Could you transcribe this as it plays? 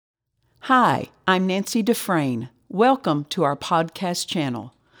Hi, I'm Nancy Dufresne. Welcome to our podcast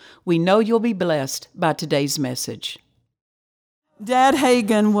channel. We know you'll be blessed by today's message. Dad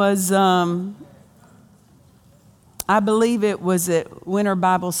Hagin was, I believe it was at Winter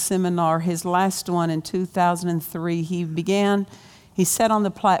Bible Seminar, his last one in 2003. He sat on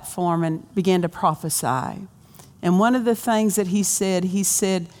the platform and began to prophesy. And one of the things that he said,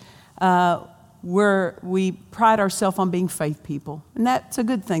 we pride ourselves on being faith people. And that's a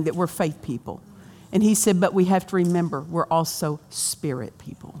good thing that we're faith people. And he said, but we have to remember we're also spirit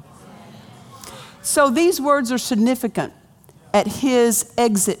people. So these words are significant at his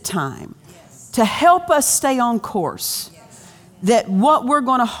exit time to help us stay on course. That what we're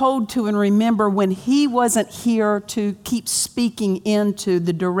going to hold to and remember when he wasn't here to keep speaking into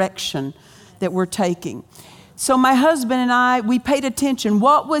the direction that we're taking. So my husband and I, we paid attention.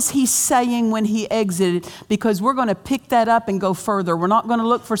 What was he saying when he exited? Because we're going to pick that up and go further. We're not going to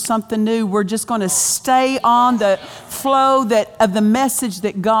look for something new. We're just going to stay on the flow of the message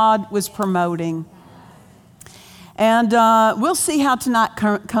that God was promoting. And we'll see how tonight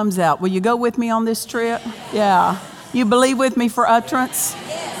comes out. Will you go with me on this trip? Yeah. You believe with me for utterance?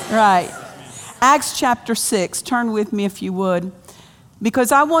 Right. Acts chapter 6. Turn with me if you would.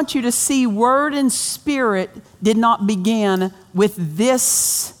 Because I want you to see word and spirit did not begin with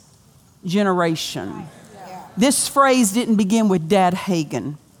this generation. This phrase didn't begin with Dad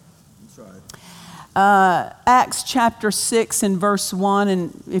Hagin. Acts chapter 6 and verse 1,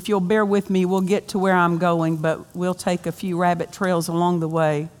 and if you'll bear with me, we'll get to where I'm going, but we'll take a few rabbit trails along the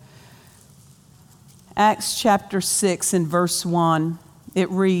way. Acts chapter 6 and verse 1, it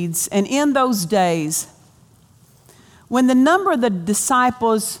reads, "And in those days, when the number of the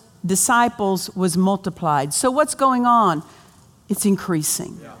disciples was multiplied." So what's going on? It's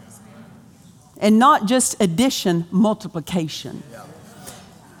increasing. Yeah. And not just addition, multiplication.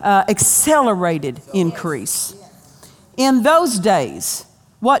 Yeah. Accelerated increase. In those days,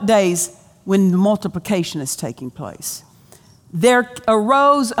 what days? When the multiplication is taking place. There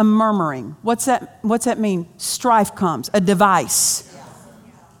arose a murmuring. What's that mean? Strife comes, a device.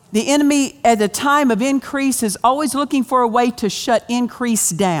 The enemy at the time of increase is always looking for a way to shut increase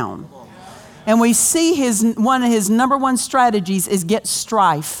down. And we see one of his number one strategies is get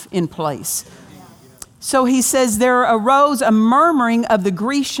strife in place. So he says, there arose a murmuring of the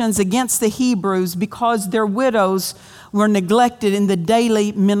Grecians against the Hebrews because their widows were neglected in the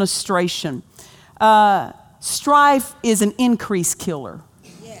daily ministration. Strife is an increase killer.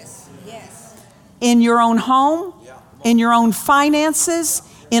 Yes. In your own home, in your own finances,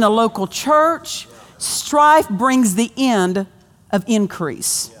 in a local church, strife brings the end of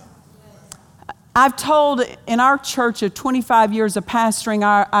increase. I've told in our church of 25 years of pastoring,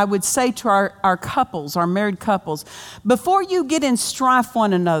 I would say to our couples, our married couples, before you get in strife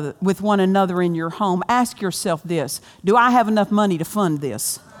with one another in your home, ask yourself this: do I have enough money to fund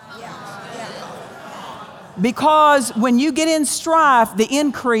this? Because when you get in strife, the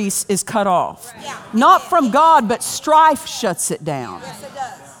increase is cut off. Not from God, but strife shuts it down. Yes, it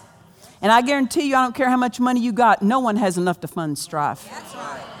does. And I guarantee you, I don't care how much money you got, no one has enough to fund strife. That's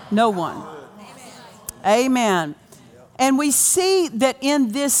right. No one. Amen. And we see that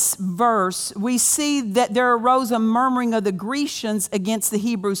in this verse, we see that there arose a murmuring of the Grecians against the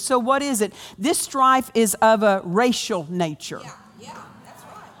Hebrews. So what is it? This strife is of a racial nature. Yeah, that's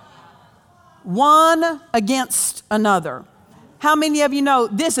right. One against another. How many of you know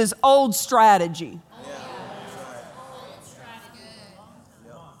this is old strategy?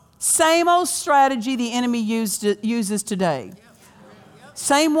 Same old strategy the enemy uses today.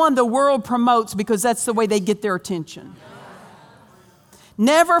 Same one the world promotes because that's the way they get their attention.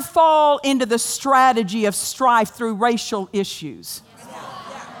 Never fall into the strategy of strife through racial issues.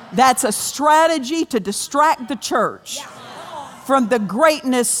 That's a strategy to distract the church from the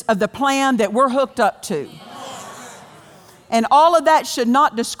greatness of the plan that we're hooked up to. And all of that should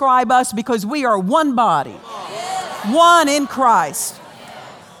not describe us because we are one body, one in Christ.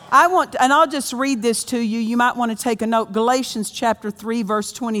 I'll just read this to you. You might want to take a note. Galatians chapter 3,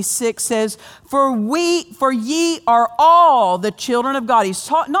 verse 26 says, For ye are all the children of God.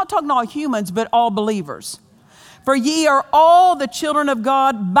 He's not talking all humans, but all believers. For ye are all the children of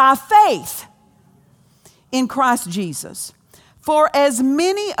God by faith in Christ Jesus. For as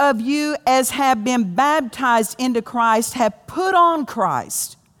many of you as have been baptized into Christ have put on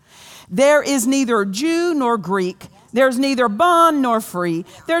Christ. There is neither Jew nor Greek. There's neither bond nor free.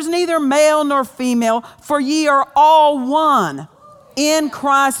 There's neither male nor female, for ye are all one in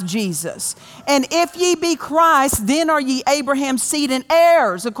Christ Jesus. And if ye be Christ, then are ye Abraham's seed and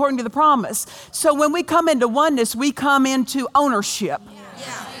heirs, according to the promise. So when we come into oneness, we come into ownership.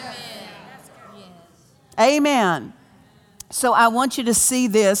 Amen. So I want you to see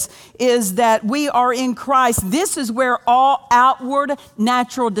this, is that we are in Christ. This is where all outward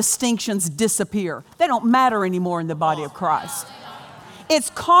natural distinctions disappear. They don't matter anymore in the body of Christ. It's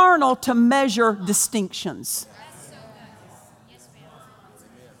carnal to measure distinctions.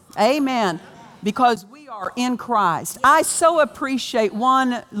 Amen. Because we are in Christ. I so appreciate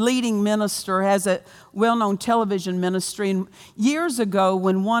one leading minister, has a well-known television ministry. And years ago,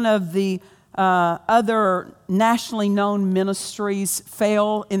 when one of the other nationally known ministries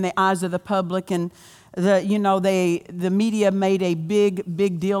fail in the eyes of the public, and the media made a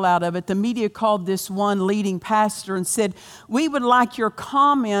big deal out of it. The media called this one leading pastor and said, "We would like your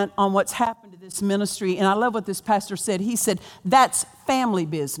comment on what's happened to this ministry." And I love what this pastor said. He said, "That's family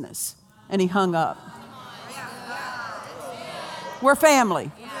business." And he hung up. We're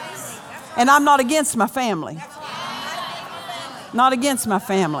family. And I'm not against my family. Not against my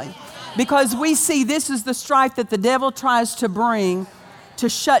family. Because we see this is the strife that the devil tries to bring to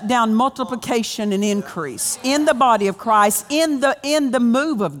shut down multiplication and increase in the body of Christ, in the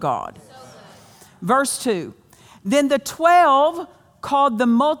move of God. Verse 2, then the 12 called the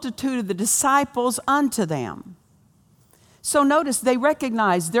multitude of the disciples unto them. So notice they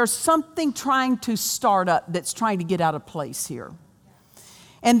recognize there's something trying to start up that's trying to get out of place here.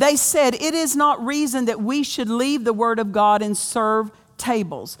 And they said, it is not reason that we should leave the word of God and serve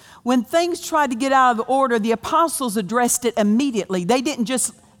tables. When things tried to get out of order, the apostles addressed it immediately. They didn't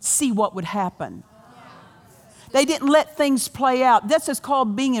just see what would happen. They didn't let things play out. This is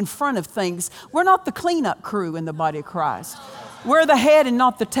called being in front of things. We're not the cleanup crew in the body of Christ. We're the head and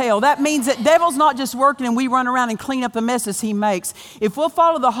not the tail. That means that devil's not just working and we run around and clean up the messes he makes. If we'll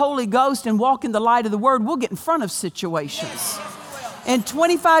follow the Holy Ghost and walk in the light of the word, we'll get in front of situations. In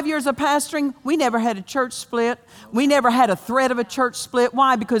 25 years of pastoring, we never had a church split. We never had a threat of a church split.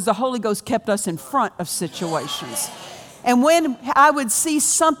 Why? Because the Holy Ghost kept us in front of situations. And when I would see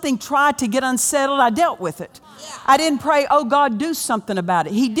something try to get unsettled, I dealt with it. I didn't pray, oh God, do something about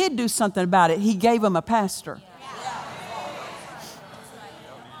it. He did do something about it. He gave him a pastor.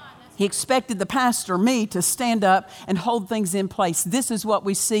 He expected the pastor, me, to stand up and hold things in place. This is what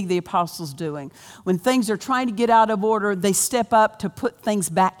we see the apostles doing. When things are trying to get out of order, they step up to put things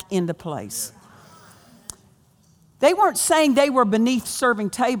back into place. They weren't saying they were beneath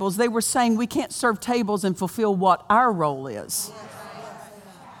serving tables. They were saying we can't serve tables and fulfill what our role is.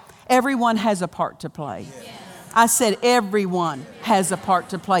 Everyone has a part to play. I said everyone has a part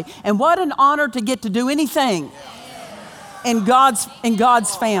to play. And what an honor to get to do anything in God's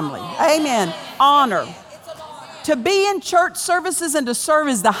family. Amen. Honor. To be in church services and to serve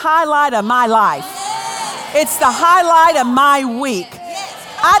is the highlight of my life. It's the highlight of my week.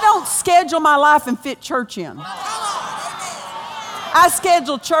 I don't schedule my life and fit church in. I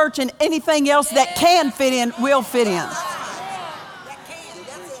schedule church, and anything else that can fit in will fit in.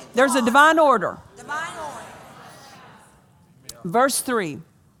 There's a divine order. Verse 3.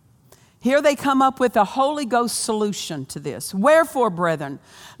 Here they come up with a Holy Ghost solution to this. Wherefore, brethren,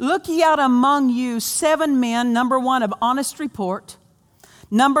 look ye out among you 7 men, number 1, of honest report,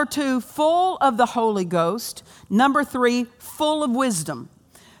 number 2, full of the Holy Ghost, number 3, full of wisdom,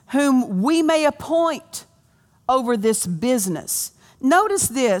 whom we may appoint over this business. Notice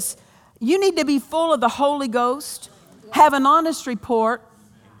this, you need to be full of the Holy Ghost, have an honest report,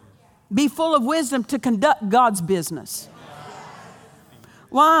 be full of wisdom to conduct God's business.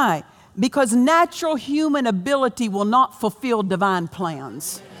 Why? Because natural human ability will not fulfill divine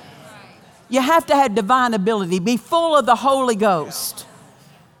plans. You have to have divine ability. Be full of the Holy Ghost.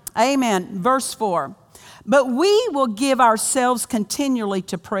 Amen. Verse 4. But we will give ourselves continually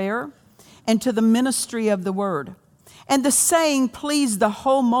to prayer and to the ministry of the word. And the saying pleased the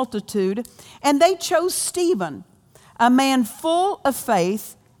whole multitude. And they chose Stephen, a man full of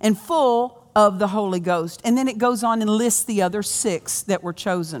faith and full of the Holy Ghost. And then it goes on and lists the other 6 that were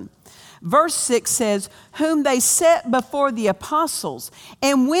chosen. Verse 6 says, whom they set before the apostles,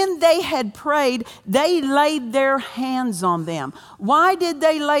 and when they had prayed, they laid their hands on them. Why did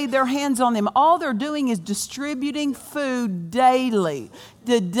they lay their hands on them? All they're doing is distributing food daily,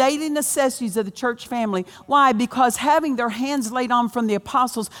 the daily necessities of the church family. Why? Because having their hands laid on from the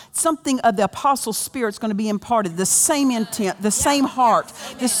apostles, something of the apostle spirit is going to be imparted, the same intent, the same heart,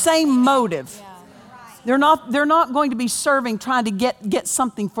 the same motive. They're not going to be serving trying to get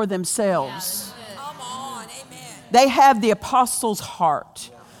something for themselves. They have the apostles'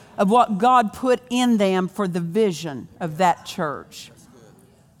 heart of what God put in them for the vision of that church.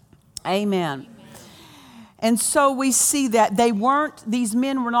 Amen. And so we see that these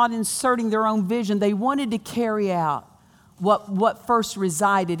men were not inserting their own vision. They wanted to carry out what first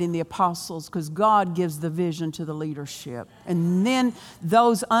resided in the apostles, because God gives the vision to the leadership. And then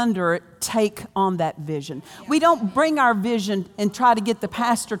those under it take on that vision. We don't bring our vision and try to get the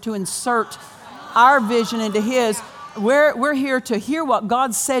pastor to insert our vision into his. We're here to hear what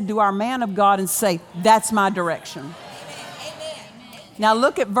God said to our man of God and say, that's my direction. Now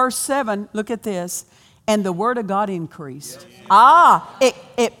look at verse 7. Look at this. And the word of God increased.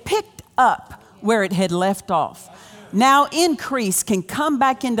 It picked up where it had left off. Now increase can come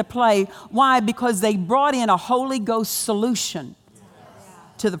back into play. Why? Because they brought in a Holy Ghost solution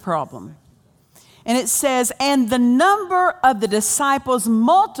to the problem. And it says, and the number of the disciples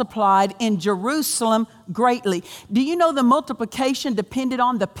multiplied in Jerusalem greatly. Do you know the multiplication depended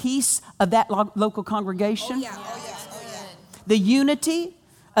on the peace of that local congregation? The unity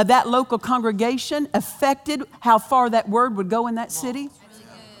of that local congregation affected how far that word would go in that city.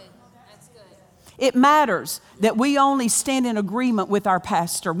 It matters that we only stand in agreement with our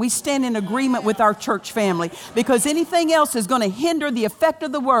pastor. We stand in agreement with our church family, because anything else is going to hinder the effect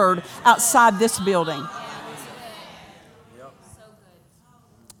of the word outside this building.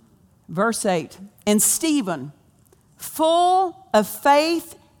 Verse 8, and Stephen, full of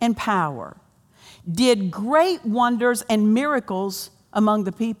faith and power, did great wonders and miracles among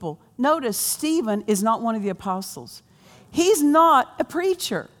the people. Notice, Stephen is not one of the apostles. He's not a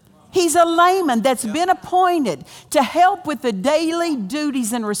preacher. He's a layman that's been appointed to help with the daily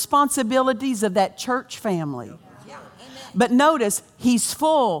duties and responsibilities of that church family. But notice, he's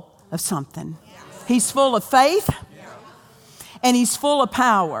full of something. He's full of faith and he's full of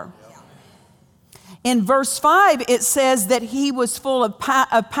power. In verse 5, it says that he was full of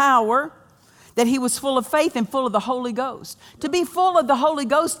power, that he was full of faith and full of the Holy Ghost. To be full of the Holy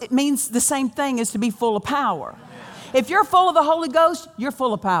Ghost, it means the same thing as to be full of power. If you're full of the Holy Ghost, you're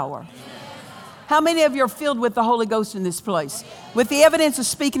full of power. How many of you are filled with the Holy Ghost in this place? With the evidence of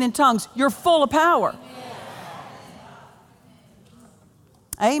speaking in tongues, you're full of power.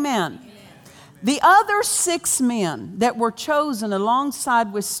 Amen. The other 6 men that were chosen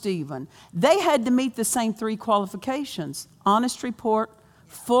alongside with Stephen, they had to meet the same 3 qualifications. Honest report,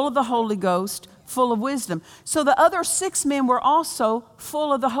 full of the Holy Ghost, full of wisdom. So the other 6 men were also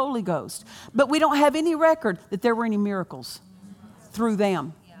full of the Holy Ghost. But we don't have any record that there were any miracles through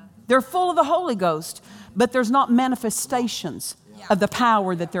them. They're full of the Holy Ghost, but there's not manifestations of the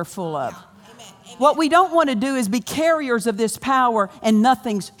power that they're full of. What we don't want to do is be carriers of this power and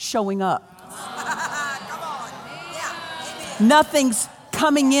nothing's showing up. Nothing's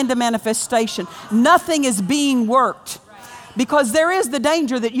coming into manifestation. Nothing is being worked. Because there is the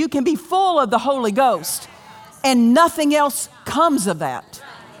danger that you can be full of the Holy Ghost and nothing else comes of that.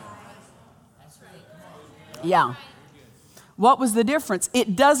 Yeah. What was the difference?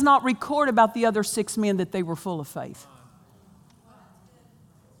 It does not record about the other 6 men that they were full of faith.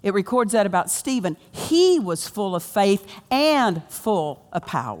 It records that about Stephen. He was full of faith and full of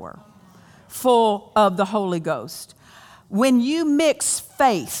power, full of the Holy Ghost. When you mix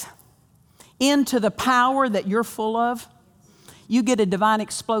faith into the power that you're full of, you get a divine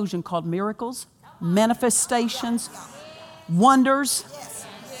explosion called miracles, manifestations, wonders.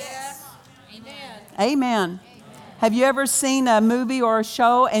 Amen. Have you ever seen a movie or a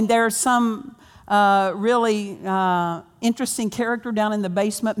show and there's some really interesting character down in the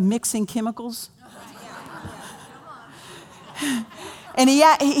basement mixing chemicals? And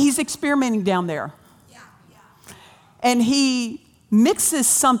he's experimenting down there. And he mixes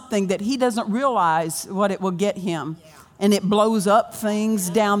something that he doesn't realize what it will get him. And it blows up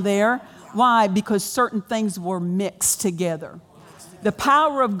things down there. Why? Because certain things were mixed together. The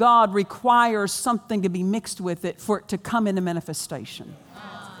power of God requires something to be mixed with it for it to come into manifestation.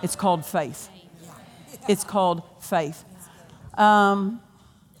 It's called faith. It's called faith. I'm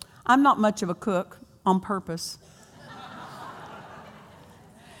not much of a cook on purpose.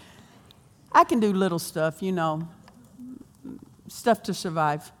 I can do little stuff, you know, stuff to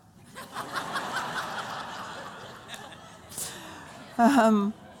survive.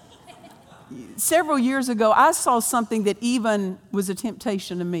 Several years ago, I saw something that even was a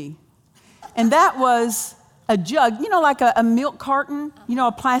temptation to me. And that was a jug, you know, like a milk carton, you know,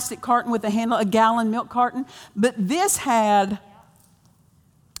 a plastic carton with a handle, a gallon milk carton. But this had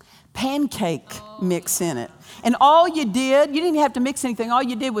pancake mix in it. And all you didn't even have to mix anything. All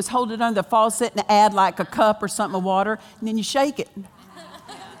you did was hold it under the faucet and add like a cup or something of water, and then you shake it.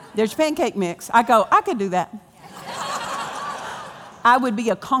 There's pancake mix. I go, I could do that. I would be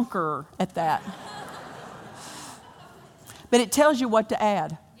a conqueror at that. But it tells you what to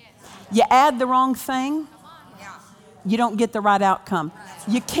add. You add the wrong thing, you don't get the right outcome.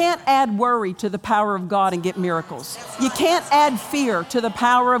 You can't add worry to the power of God and get miracles. You can't add fear to the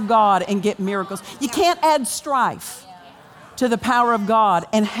power of God and get miracles. You can't add strife to the power of God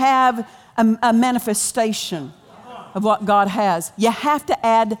and have a manifestation of what God has. You have to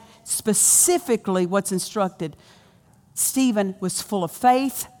add specifically what's instructed. Stephen was full of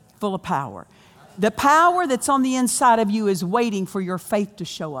faith, full of power. The power that's on the inside of you is waiting for your faith to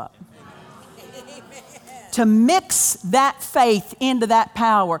show up. To mix that faith into that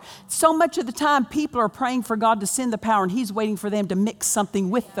power. So much of the time people are praying for God to send the power and He's waiting for them to mix something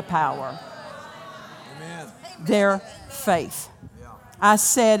with the power. Amen. Their faith. I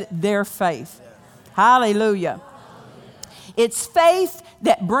said their faith. Hallelujah. It's faith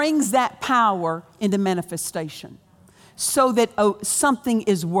that brings that power into manifestation so that something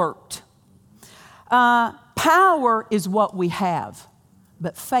is worked. Power is what we have,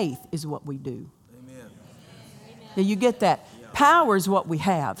 but faith is what we do. Now you get that? Power is what we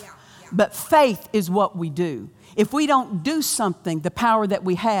have, but faith is what we do. If we don't do something, the power that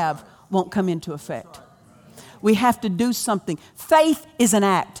we have won't come into effect. We have to do something. Faith is an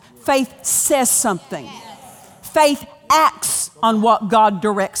act. Faith says something. Faith acts on what God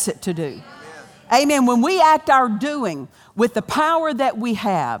directs it to do. Amen. When we act our doing with the power that we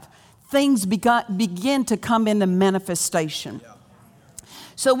have, things begin to come into manifestation.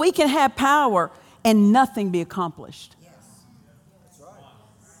 So we can have power and nothing be accomplished.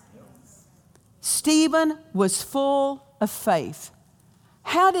 Stephen was full of faith.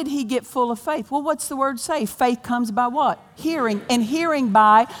 How did he get full of faith? Well, what's the word say? Faith comes by what? Hearing, and hearing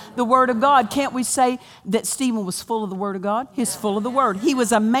by the word of God. Can't we say that Stephen was full of the word of God? He's full of the word. He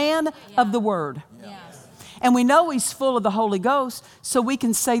was a man of the word. And we know he's full of the Holy Ghost, so we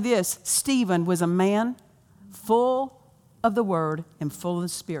can say this: Stephen was a man full of the Word and full of the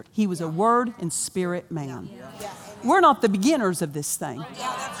Spirit. He was a Word and Spirit man. We're not the beginners of this thing.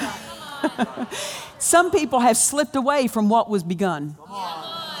 Some people have slipped away from what was begun.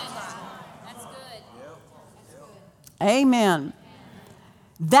 That's good. Amen.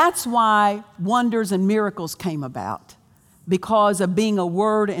 That's why wonders and miracles came about, because of being a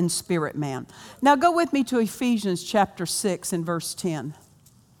Word and Spirit man. Now go with me to Ephesians chapter 6 and verse 10.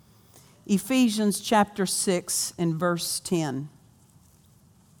 Ephesians chapter 6 and verse 10.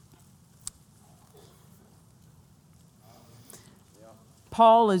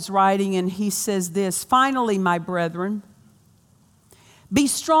 Paul is writing and he says this: "Finally, my brethren, be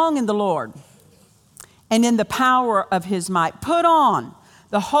strong in the Lord and in the power of His might. Put on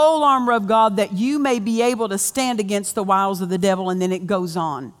the whole armor of God that you may be able to stand against the wiles of the devil." And then it goes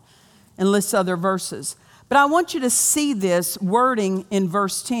on and lists other verses. But I want you to see this wording in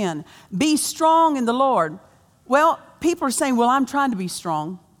verse 10. Be strong in the Lord. Well, people are saying, well, I'm trying to be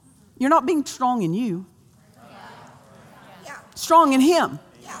strong. You're not being strong in you. Strong in Him.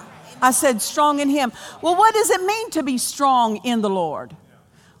 I said strong in Him. Well, what does it mean to be strong in the Lord?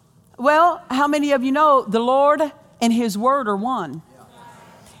 Well, how many of you know the Lord and His Word are one?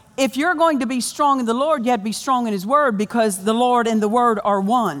 If you're going to be strong in the Lord, you have to be strong in His Word, because the Lord and the Word are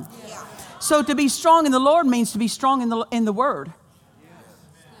one. So to be strong in the Lord means to be strong in the Word.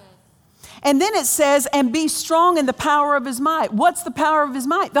 And then it says, and be strong in the power of His might. What's the power of His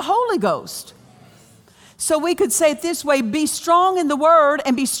might? The Holy Ghost. So we could say it this way: be strong in the Word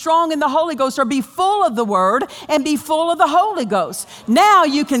and be strong in the Holy Ghost, or be full of the Word and be full of the Holy Ghost. Now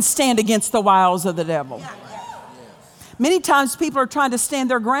you can stand against the wiles of the devil. Many times people are trying to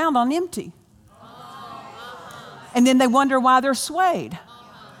stand their ground on empty. And then they wonder why they're swayed.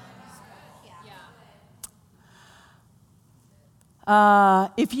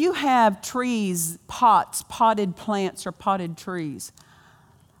 If you have trees, potted plants or potted trees,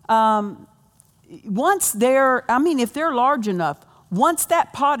 if they're large enough, once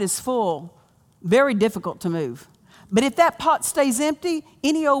that pot is full, very difficult to move. But if that pot stays empty,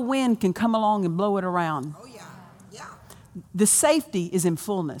 any old wind can come along and blow it around. The safety is in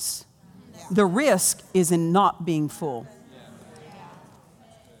fullness. The risk is in not being full.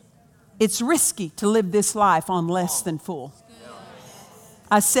 It's risky to live this life on less than full.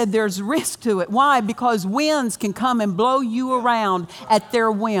 I said there's risk to it. Why? Because winds can come and blow you around at their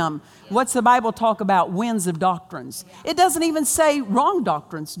whim. What's the Bible talk about? Winds of doctrines. It doesn't even say wrong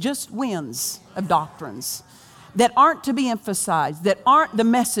doctrines, just winds of doctrines that aren't to be emphasized, that aren't the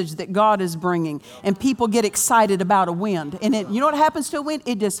message that God is bringing. And people get excited about a wind. And you know what happens to a wind?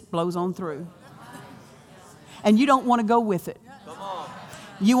 It just blows on through. And you don't want to go with it.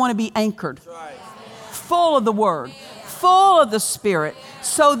 You want to be anchored, full of the Word, full of the Spirit,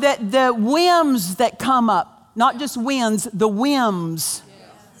 so that the whims that come up, not just winds, the whims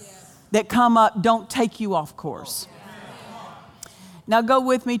that come up don't take you off course. Now go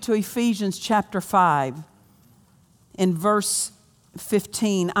with me to Ephesians chapter 5 in verse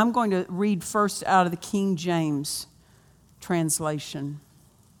 15. I'm going to read first out of the King James translation.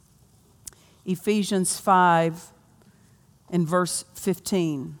 Ephesians 5 in verse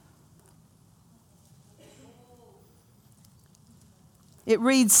 15. It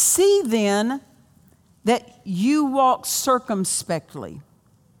reads, "See then that you walk circumspectly,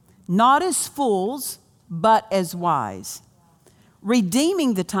 not as fools, but as wise,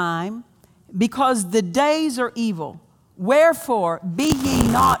 redeeming the time, because the days are evil. Wherefore, be ye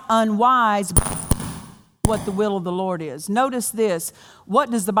not unwise, but what the will of the Lord is." Notice this.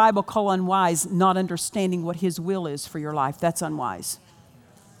 What does the Bible call unwise? Not understanding what His will is for your life. That's unwise.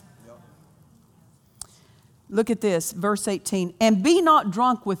 Look at this, verse 18. "And be not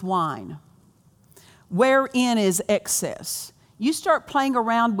drunk with wine, wherein is excess." You start playing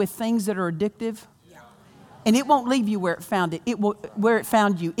around with things that are addictive, and it won't leave you where it found it. Where it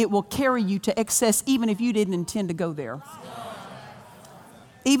found you. It will carry you to excess, even if you didn't intend to go there.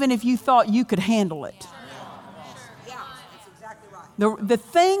 Even if you thought you could handle it. The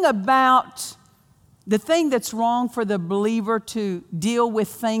thing that's wrong for the believer to deal with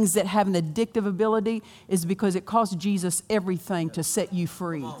things that have an addictive ability is because it cost Jesus everything to set you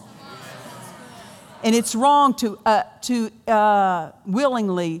free. And it's wrong to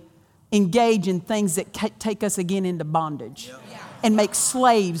willingly engage in things that take us again into bondage and make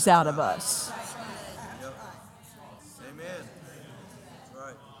slaves out of us. Amen.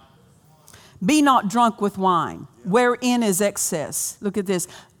 Right. "Be not drunk with wine, wherein is excess." Look at this.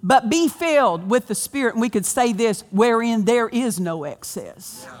 "But be filled with the Spirit." And we could say this, "wherein there is no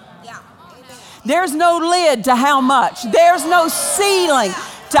excess." There's no lid to how much. There's no ceiling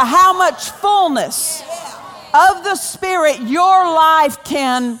to how much fullness of the Spirit your life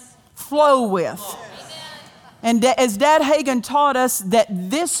can flow with. And as Dad Hagin taught us, that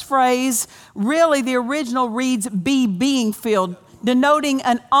this phrase, really the original reads, "be being filled," denoting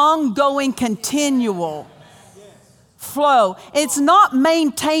an ongoing, continual flow. It's not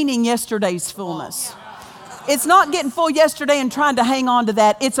maintaining yesterday's fullness. It's not getting full yesterday and trying to hang on to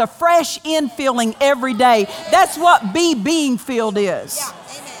that. It's a fresh infilling every day. That's what be being filled is.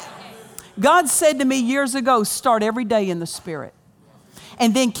 God said to me years ago, start every day in the Spirit.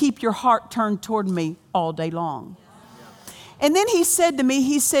 And then keep your heart turned toward me all day long. And then He said to me,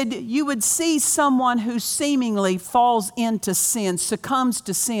 you would see someone who seemingly falls into sin, succumbs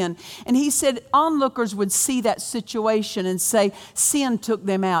to sin. And He said onlookers would see that situation and say, sin took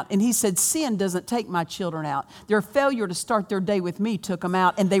them out. And He said, sin doesn't take my children out. Their failure to start their day with me took them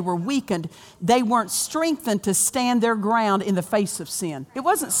out, and they were weakened. They weren't strengthened to stand their ground in the face of sin. It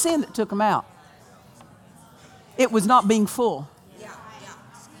wasn't sin that took them out. It was not being full.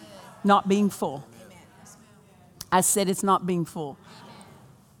 Not being full. I said it's not being full.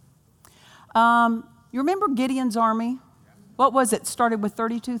 You remember Gideon's army? What was it? Started with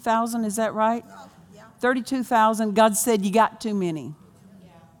 32,000, is that right? 32,000. God said, you got too many.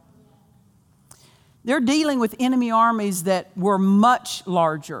 They're dealing with enemy armies that were much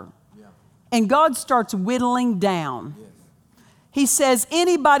larger. And God starts whittling down. He says,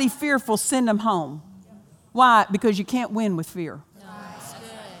 anybody fearful, send them home. Why? Because you can't win with fear.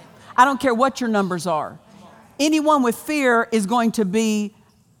 I don't care what your numbers are. Anyone with fear is going to be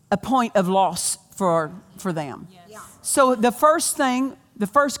a point of loss for them. Yes. So the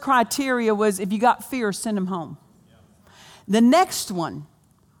first criteria was, if you got fear, send them home. The next one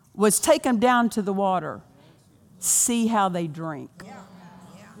was take them down to the water. See how they drink.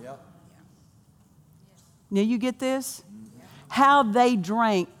 Now you get this? How they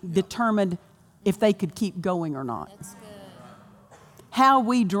drank determined if they could keep going or not. How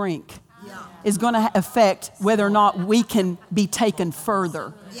we drink is going to affect whether or not we can be taken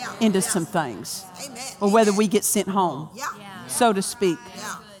further into some things, or whether we get sent home, so to speak.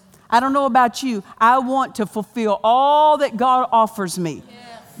 I don't know about you. I want to fulfill all that God offers me,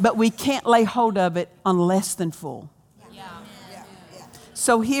 but we can't lay hold of it on less than full.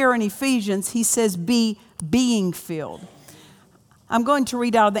 So here in Ephesians, he says, be being filled. I'm going to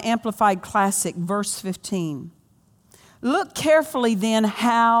read out of the Amplified Classic, verse 15. Look carefully then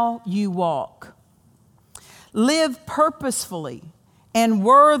how you walk. Live purposefully and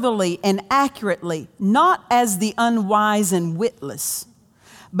worthily and accurately, not as the unwise and witless,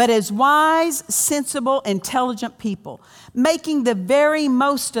 but as wise, sensible, intelligent people, making the very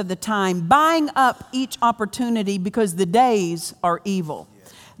most of the time, buying up each opportunity because the days are evil.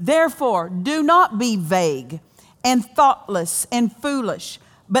 Therefore, do not be vague and thoughtless and foolish,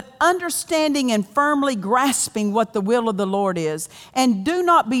 but understanding and firmly grasping what the will of the Lord is. And do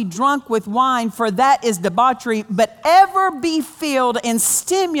not be drunk with wine, for that is debauchery, but ever be filled and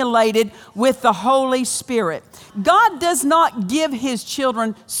stimulated with the Holy Spirit. God does not give his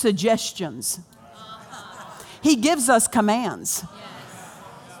children suggestions. He gives us commands.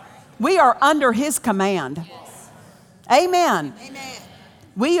 We are under his command. Amen.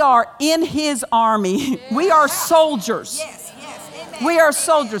 We are in his army. We are soldiers. We are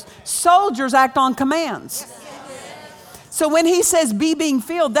soldiers. Soldiers act on commands. So when he says be being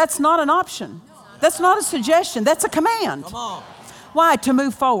filled, that's not an option. That's not a suggestion. That's a command. Why? To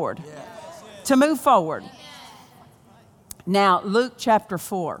move forward. To move forward. Now, Luke chapter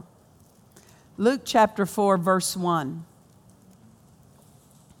 4. Luke chapter 4, verse 1.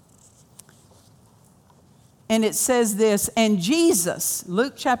 And it says this, and Jesus,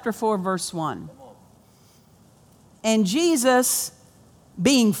 Luke chapter 4, verse 1. And Jesus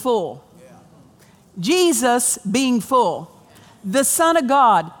being full. Jesus being full. The Son of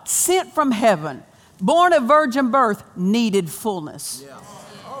God, sent from heaven, born of virgin birth, needed fullness.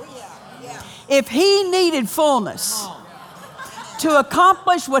 If he needed fullness to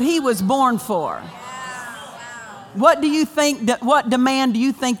accomplish what he was born for, what do you think, what demand do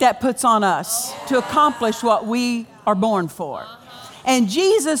you think that puts on us to accomplish what we are born for? And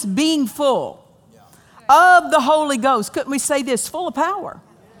Jesus being full of the Holy Ghost, couldn't we say this? Full of power.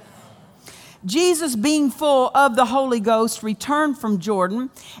 Jesus being full of the Holy Ghost returned from Jordan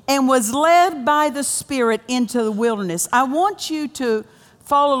and was led by the Spirit into the wilderness. I want you to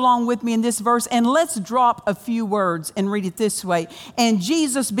follow along with me in this verse, and let's drop a few words and read it this way. And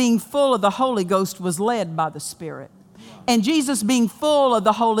Jesus being full of the Holy Ghost was led by the Spirit. And Jesus being full of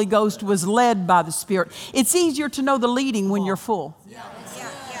the Holy Ghost was led by the Spirit. It's easier to know the leading when you're full.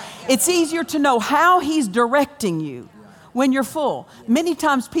 It's easier to know how he's directing you when you're full. Many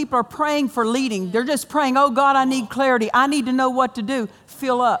times people are praying for leading. They're just praying, oh God, I need clarity. I need to know what to do.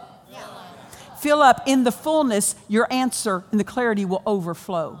 Fill up. Fill up. In the fullness, your answer and the clarity will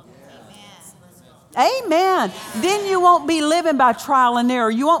overflow. Amen. Then you won't be living by trial and error.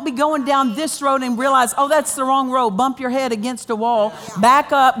 You won't be going down this road and realize, oh, that's the wrong road. Bump your head against a wall.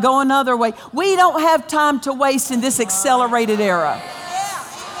 Back up. Go another way. We don't have time to waste in this accelerated era.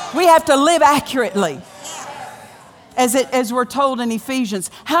 We have to live accurately. As we're told in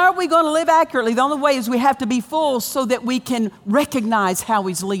Ephesians. How are we going to live accurately? The only way is we have to be full so that we can recognize how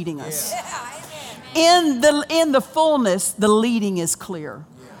he's leading us. In the fullness, the leading is clear.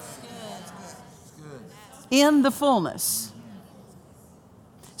 In the fullness.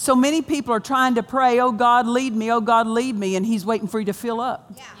 So many people are trying to pray, oh God, lead me, oh God, lead me, and he's waiting for you to fill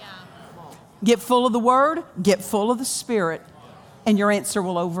up. Get full of the Word, get full of the Spirit, and your answer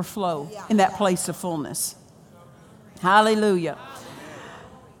will overflow in that place of fullness. Hallelujah.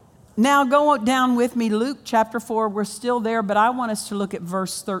 Now go down with me, Luke chapter 4. We're still there, but I want us to look at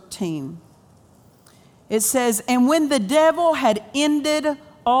verse 13. It says, and when the devil had ended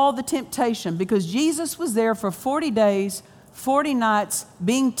all the temptation, because Jesus was there for 40 days, 40 nights,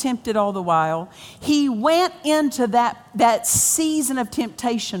 being tempted all the while, he went into that season of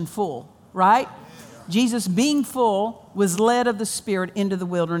temptation full, right? Jesus being full was led of the Spirit into the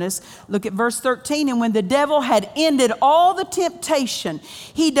wilderness. Look at verse 13. And when the devil had ended all the temptation,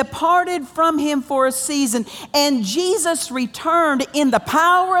 he departed from him for a season. And Jesus returned in the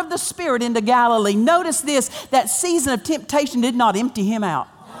power of the Spirit into Galilee. Notice this, that season of temptation did not empty him out.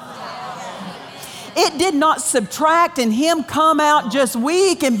 It did not subtract and him come out just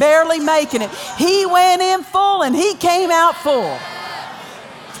weak and barely making it. He went in full and he came out full.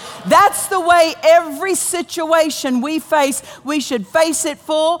 That's the way every situation we face, we should face it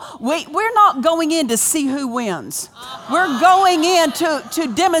full. We're not going in to see who wins. We're going in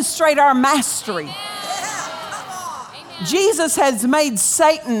to demonstrate our mastery. Jesus has made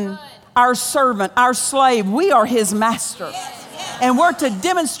Satan our servant, our slave. We are his master. And we're to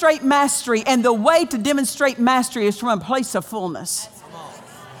demonstrate mastery. And the way to demonstrate mastery is from a place of fullness.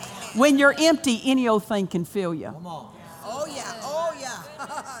 When you're empty, any old thing can fill you. Oh, yeah. Oh, yeah.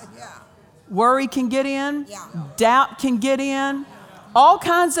 Yeah. Worry can get in. Doubt can get in. All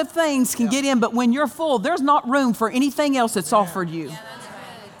kinds of things can get in. But when you're full, there's not room for anything else that's offered you. Yeah,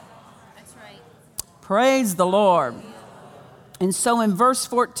 that's right. Praise the Lord. And so in verse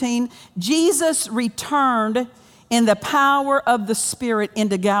 14, Jesus returned in the power of the Spirit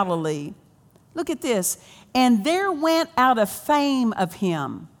into Galilee. Look at this. And there went out a fame of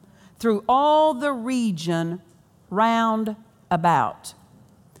him through all the region round about.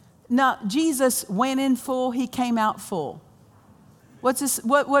 Now, Jesus went in full, he came out full. What's this?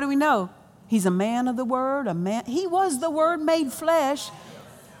 What do we know? He's a man of the Word, he was the Word made flesh.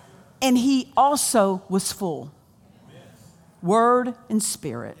 And he also was full. Word and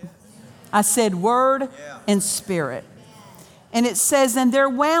spirit. I said word and spirit. And it says, and there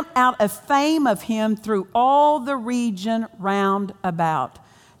went out a fame of him through all the region round about.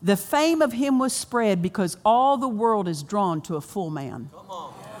 The fame of him was spread because all the world is drawn to a full man.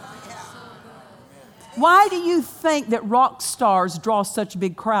 Why do you think that rock stars draw such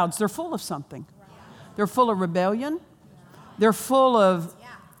big crowds? They're full of something. They're full of rebellion. They're full of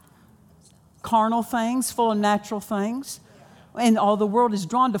carnal things, full of natural things. And all the world is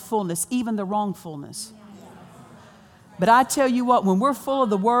drawn to fullness, even the wrong fullness. But I tell you what, when we're full of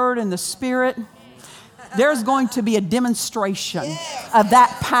the Word and the Spirit, there's going to be a demonstration of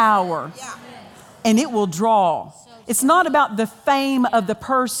that power. And it will draw. It's not about the fame of the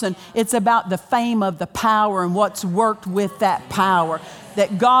person. It's about the fame of the power and what's worked with that power.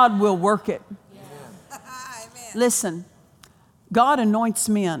 That God will work it. Listen, God anoints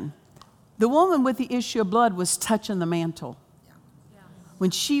men. The woman with the issue of blood was touching the mantle. When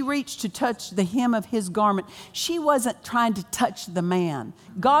she reached to touch the hem of his garment, she wasn't trying to touch the man.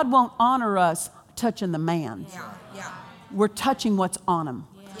 God won't honor us touching the man. We're touching what's on him.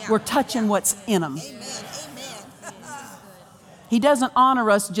 We're touching what's in him. He doesn't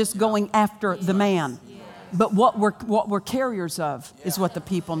honor us just going after the man. But what we're carriers of is what the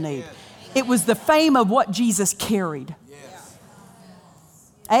people need. It was the fame of what Jesus carried.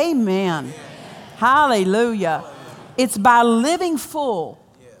 Amen. Hallelujah. It's by living full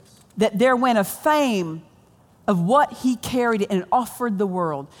that there went a fame of what he carried and offered the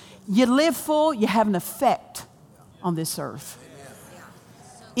world. You live full, you have an effect on this earth.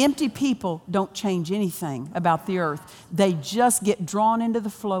 Empty people don't change anything about the earth. They just get drawn into the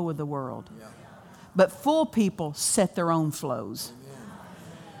flow of the world. But full people set their own flows.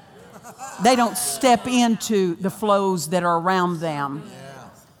 They don't step into the flows that are around them.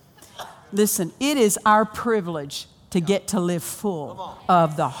 Listen, it is our privilege to get to live full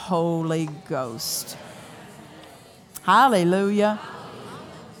of the Holy Ghost. Hallelujah.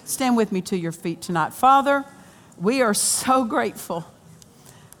 Stand with me to your feet tonight. Father, we are so grateful.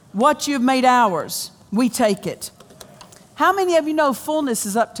 What you've made ours, we take it. How many of you know fullness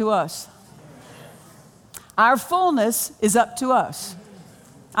is up to us? Our fullness is up to us.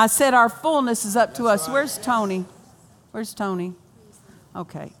 I said our fullness is up to us. Where's Tony? Where's Tony?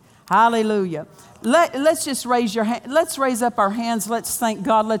 Okay. Hallelujah. Let's just raise your hand. Let's raise up our hands. Let's thank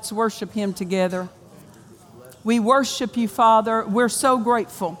God. Let's worship him together. We worship you, Father. We're so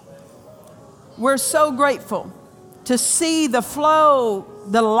grateful. We're so grateful to see the flow,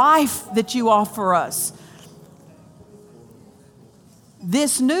 the life that you offer us.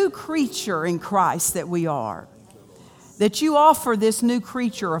 This new creature in Christ that we are, that you offer this new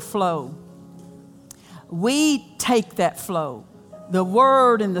creature a flow. We take that flow, the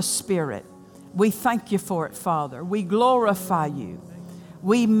Word and the Spirit. We thank you for it, Father. We glorify you.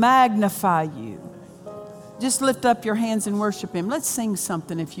 We magnify you. Just lift up your hands and worship him. Let's sing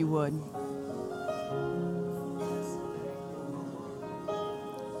something if you would.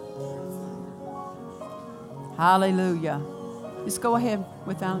 Hallelujah. Just go ahead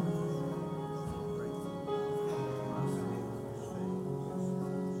without.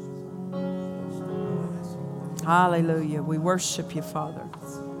 Hallelujah. We worship you, Father.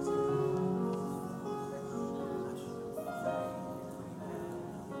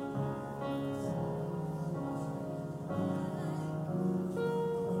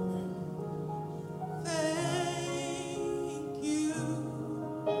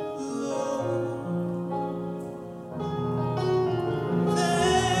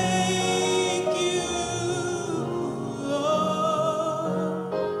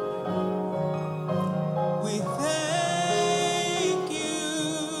 We thank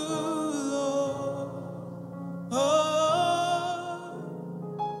you.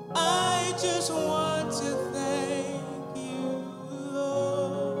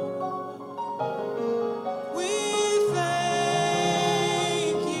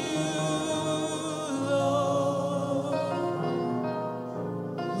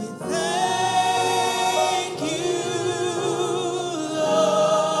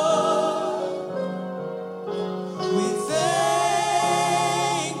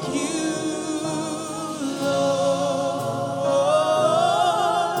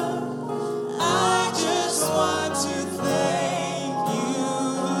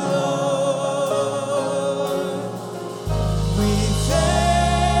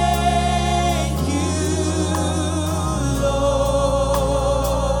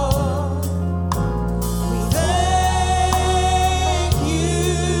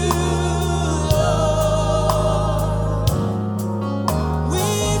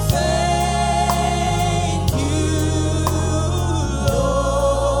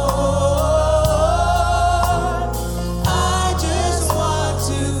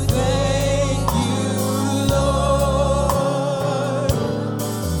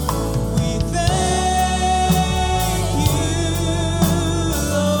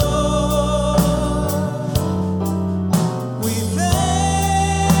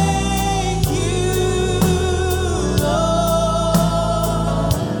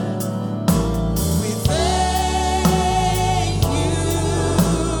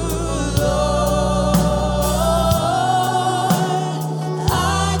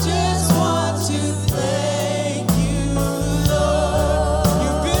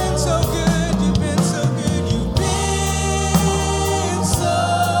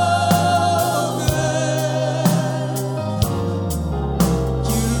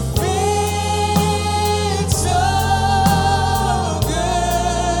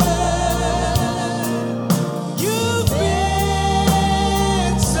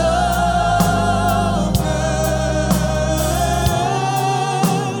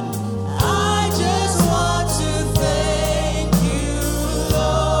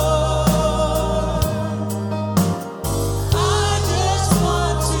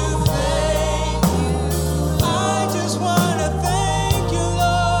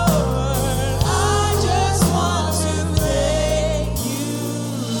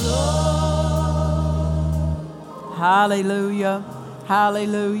 Hallelujah.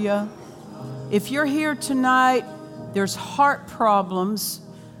 Hallelujah. If you're here tonight, there's heart problems,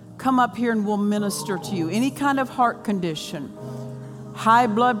 come up here and we'll minister to you. Any kind of heart condition, high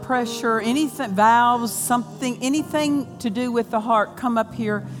blood pressure, anything, valves, something, anything to do with the heart, come up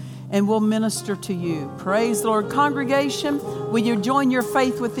here and we'll minister to you. Praise the Lord. Congregation, will you join your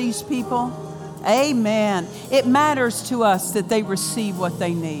faith with these people? Amen. It matters to us that they receive what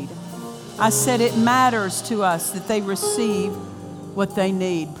they need. I said it matters to us that they receive what they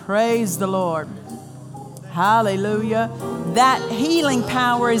need. Praise the Lord. Hallelujah. That healing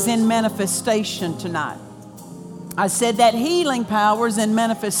power is in manifestation tonight. I said that healing power is in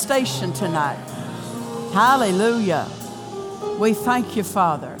manifestation tonight. Hallelujah. We thank you,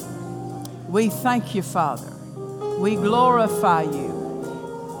 Father. We thank you, Father. We glorify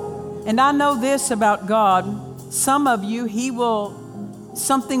you. And I know this about God. Some of you,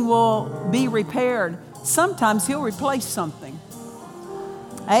 something will be repaired. Sometimes He'll replace something.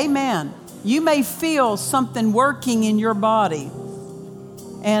 Amen. You may feel something working in your body.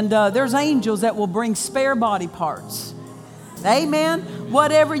 And there's angels that will bring spare body parts. Amen.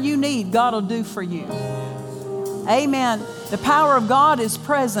 Whatever you need, God will do for you. Amen. The power of God is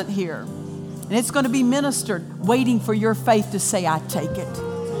present here. And it's going to be ministered, waiting for your faith to say, I take it.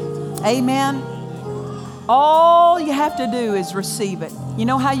 Amen. All you have to do is receive it. You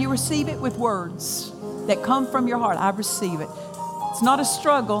know how you receive it? With words that come from your heart. I receive it. It's not a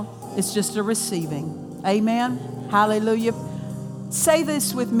struggle. It's just a receiving. Amen. Hallelujah. Say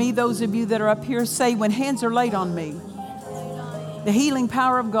this with me, those of you that are up here. Say, when hands are laid on me, the healing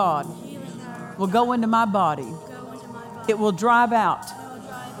power of God will go into my body. It will drive out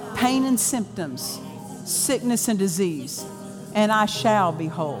pain and symptoms, sickness and disease, and I shall be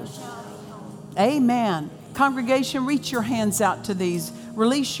whole. Amen. Congregation, reach your hands out to these.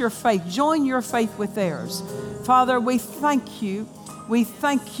 Release your faith. Join your faith with theirs. Father, we thank you. We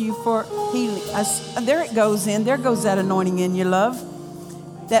thank you for healing us. There it goes in. There goes that anointing in you, love.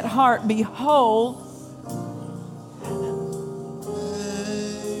 That heart be whole.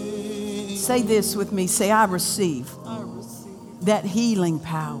 Say this with me. Say, I receive that healing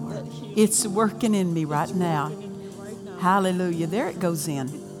power. It's working in me right now. Hallelujah. There it goes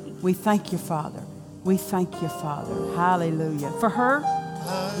in. We thank you, Father. We thank you, Father. Hallelujah. For her?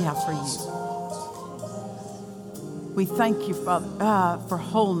 Yeah, for you. We thank you, Father, for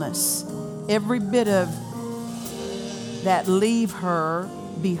wholeness. Every bit of that, leave her,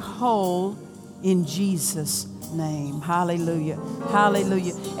 be whole in Jesus' name. Hallelujah.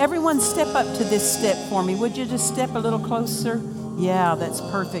 Hallelujah. Everyone step up to this step for me. Would you just step a little closer? Yeah, that's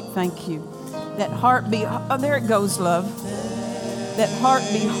perfect. Thank you. That heart be, oh, there it goes, love. That heart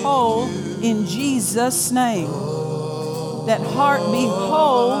be whole in Jesus' name. That heart be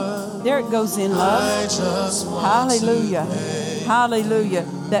whole. There it goes in, love. Hallelujah. Hallelujah.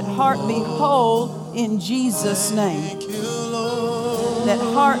 That heart be whole in Jesus' name. That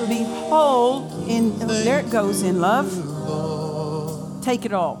heart be whole in, there it goes in, love. Take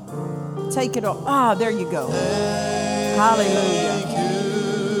it all. Take it all. Ah, there you go.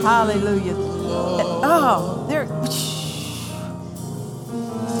 Hallelujah. Hallelujah. Oh, there.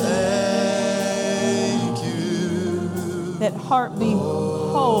 That heart be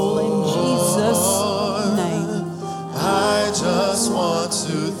whole in Jesus' name. I just want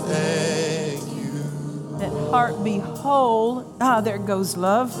to thank you. That heart be whole. Ah, there it goes,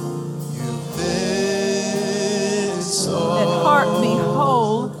 love. You've been so that heart be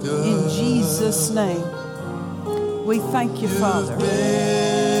whole good. In Jesus' name. We thank you, Father.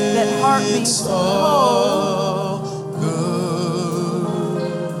 That heart be whole. Good.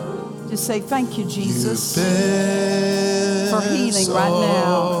 Just say, thank you, Jesus, for healing right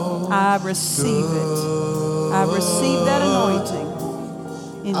now. I receive it. I receive that anointing.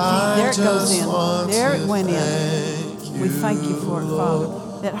 There it goes in. There it went in. We thank you for it, Father.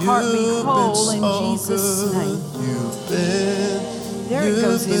 That heart be whole in Jesus' name. There it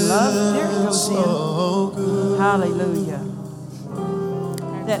goes in, love. There it goes in. Hallelujah.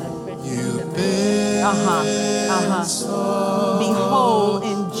 That be whole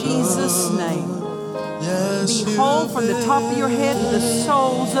in Jesus' name. Be whole from the top of your head to the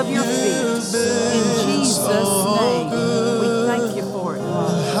soles of your feet. In Jesus' name. We thank you for it,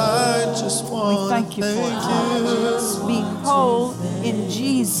 Father. We thank you for it, Father. Be whole in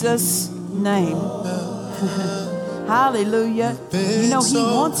Jesus' name. Hallelujah. You know, He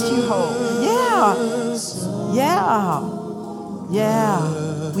wants you whole. Yeah. Yeah. Yeah.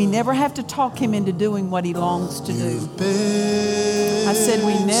 We never have to talk Him into doing what He longs to do. I said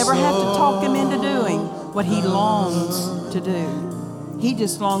we never have to talk Him into doing what He longs to do. He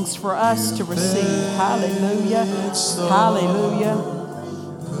just longs for us to receive. Hallelujah. Hallelujah.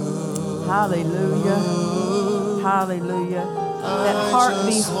 Hallelujah. Hallelujah. That heart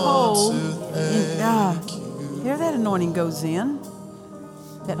be whole. There that anointing goes in.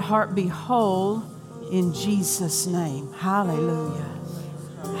 That heart be whole in Jesus' name. Hallelujah.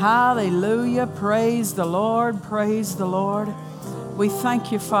 Hallelujah. Praise the Lord. Praise the Lord. We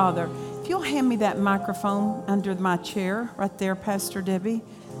thank you, Father. If you'll hand me that microphone under my chair right there, Pastor Debbie.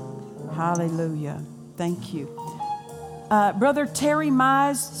 Hallelujah. Thank you. Brother Terry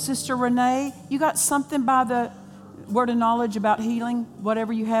Mize, Sister Renee, you got something by the word of knowledge about healing?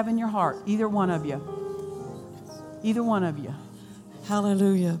 Whatever you have in your heart. Either one of you. Either one of you.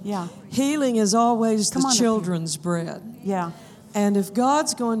 Hallelujah. Yeah. Healing is always Come the on up children's bread. Yeah. And if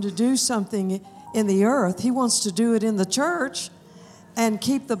God's going to do something in the earth, He wants to do it in the church and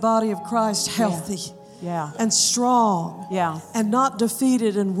keep the body of Christ healthy. Yeah. And strong. Yeah. And not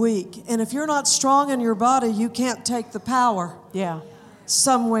defeated and weak. And if you're not strong in your body, you can't take the power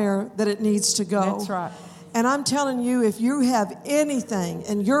somewhere that it needs to go. That's right. And I'm telling you, if you have anything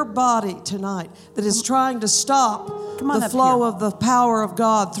in your body tonight that is trying to stop the flow of the power of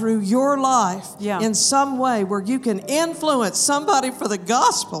God through your life in some way where you can influence somebody for the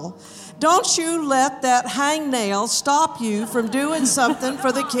gospel, don't you let that hangnail stop you from doing something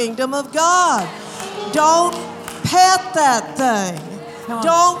for the kingdom of God. Don't pet that thing.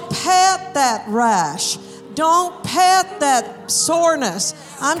 Don't pet that rash. Don't pet that soreness.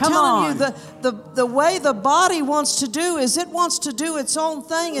 I'm telling you, the way the body wants to do is it wants to do its own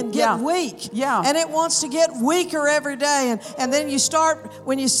thing and get weak. Yeah. And it wants to get weaker every day. And then you start,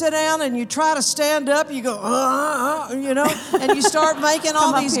 when you sit down and you try to stand up, you go, you know, and you start making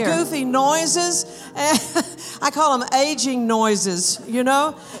all these goofy noises. I call them aging noises, you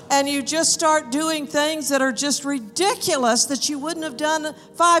know. And you just start doing things that are just ridiculous that you wouldn't have done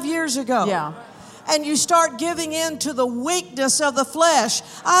 5 years ago. Yeah. And you start giving in to the weakness of the flesh.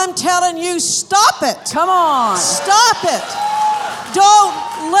 I'm telling you, stop it. Come on. Stop it.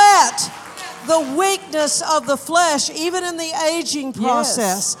 Don't let the weakness of the flesh, even in the aging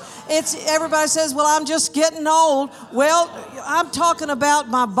process. Everybody says, well, I'm just getting old. Well, I'm talking about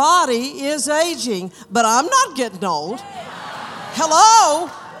my body is aging, but I'm not getting old. Hello?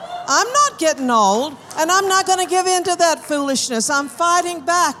 I'm not getting old, and I'm not going to give in to that foolishness. I'm fighting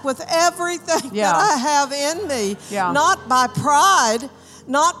back with everything that I have in me, not by pride,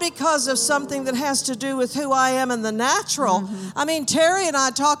 not because of something that has to do with who I am in the natural. Mm-hmm. I mean, Terry and I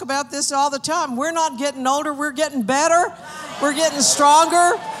talk about this all the time. We're not getting older. We're getting better. We're getting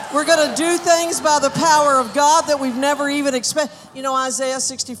stronger. We're going to do things by the power of God that we've never even expected. You know, Isaiah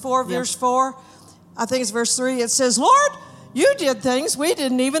 64, verse 4, I think it's verse 3, it says, Lord, you did things we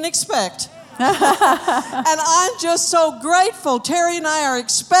didn't even expect. And I'm just so grateful. Terry and I are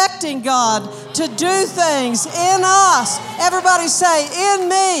expecting God to do things in us. Everybody say, in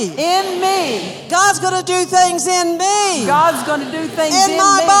me. In me. God's going to do things in me. God's going to do things in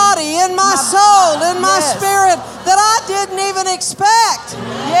my me. body, in my soul, in my spirit that I didn't even expect.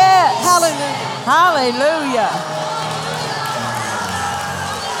 Yes. Hallelujah. Hallelujah.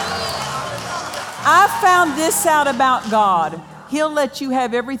 I found this out about God. He'll let you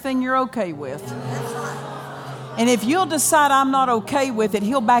have everything you're okay with. And if you'll decide I'm not okay with it,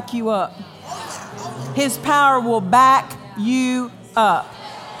 He'll back you up. His power will back you up.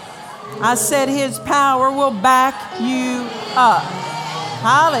 I said His power will back you up.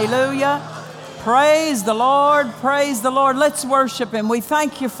 Hallelujah. Praise the Lord. Praise the Lord. Let's worship Him. We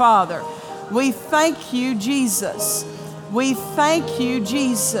thank you, Father. We thank you, Jesus. We thank you,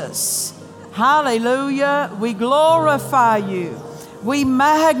 Jesus. Hallelujah. We glorify you. We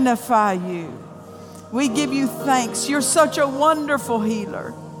magnify you. We give you thanks. You're such a wonderful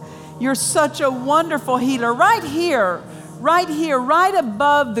healer. You're such a wonderful healer. Right here, right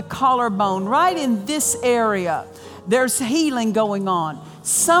above the collarbone, right in this area, there's healing going on.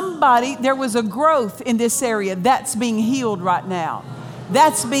 There was a growth in this area that's being healed right now.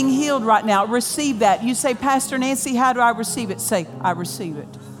 That's being healed right now. Receive that. You say, Pastor Nancy, how do I receive it? Say, I receive it.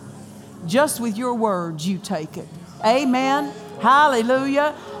 Just with your words, you take it. Amen.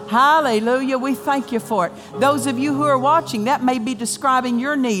 Hallelujah. Hallelujah. We thank you for it. Those of you who are watching, that may be describing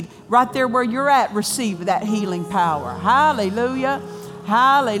your need. Right there where you're at, receive that healing power. Hallelujah.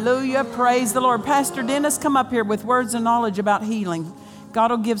 Hallelujah. Praise the Lord. Pastor Dennis, come up here with words of knowledge about healing.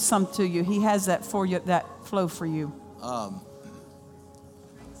 God will give some to you. He has that for you, that flow for you.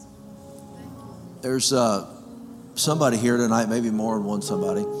 There's somebody here tonight, maybe more than one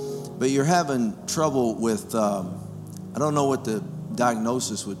somebody, but you're having trouble with, I don't know what the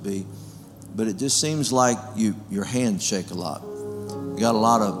diagnosis would be, but it just seems like your hands shake a lot. got a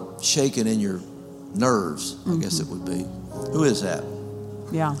lot of shaking in your nerves, I guess it would be. Who is that?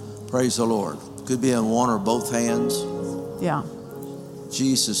 Yeah. Praise the Lord. Could be in one or both hands. Yeah.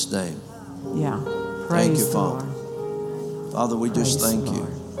 Jesus' name. Yeah. Thank Praise you, the Father. Lord. Father, we just Praise thank the you.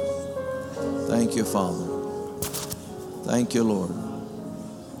 Lord. Thank you, Father. Thank you, Lord.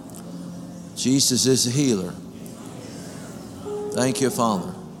 Jesus is a healer. Thank you,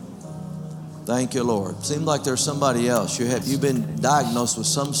 Father. Thank you, Lord. Seems like there's somebody else. You've been diagnosed with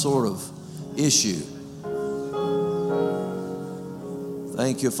some sort of issue.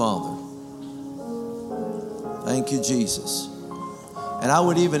 Thank you, Father. Thank you, Jesus. And I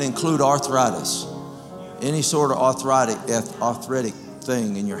would even include arthritis. Any sort of arthritic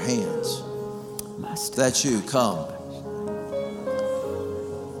thing in your hands. That's you. Come.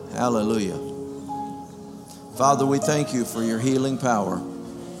 Hallelujah. Father, we thank you for your healing power.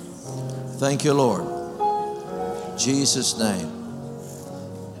 Thank you, Lord. In Jesus' name.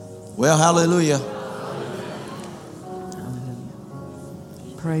 Well, hallelujah.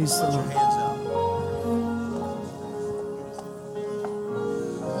 Praise the Lord. Hands out.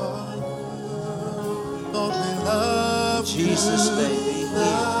 Lord, we love In Jesus' name, be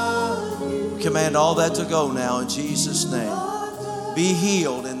healed. Command all that to go now in Jesus' name. Be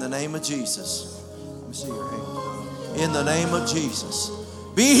healed in the name of Jesus. Let me see your hand. In the name of Jesus.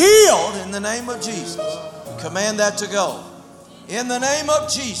 Be healed in the name of Jesus. Command that to go. In the name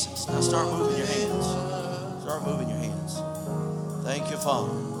of Jesus. Now start moving your hands. Start moving your hands. Thank you,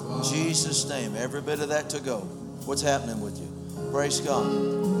 Father. In Jesus' name, every bit of that to go. What's happening with you? Praise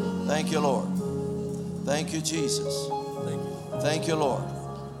God. Thank you, Lord. Thank you, Jesus. Thank you, Lord.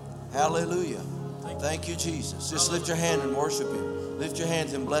 Hallelujah. Thank you, Jesus. Just lift your hand and worship Him. Lift your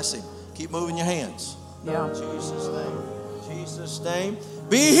hands and bless Him. Keep moving your hands. Yeah. In Jesus' name. Jesus' name.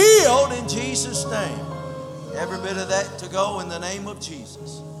 Be healed in Jesus' name. Every bit of that to go in the name of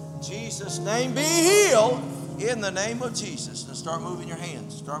Jesus. Jesus' name. Be healed in the name of Jesus. Now start moving your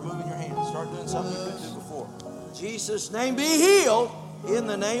hands. Start moving your hands. Start doing something you couldn't do before. Jesus' name. Be healed in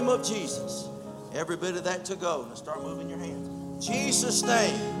the name of Jesus. Every bit of that to go. Now start moving your hands. Jesus'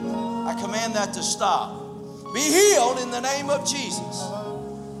 name. I command that to stop. Be healed in the name of Jesus.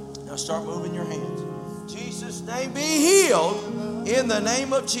 Now start moving your hands. Jesus' name. Be healed in the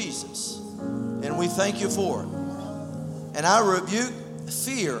name of Jesus. And we thank you for it. And I rebuke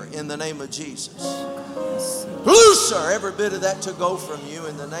fear in the name of Jesus. Loose her, every bit of that to go from you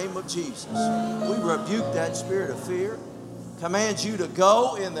in the name of Jesus. We rebuke that spirit of fear. Command you to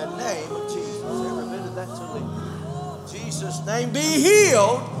go in the name of Jesus. Every bit of that to leave. Jesus' name. Be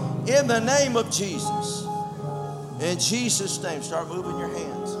healed in the name of Jesus. In Jesus' name. Start moving your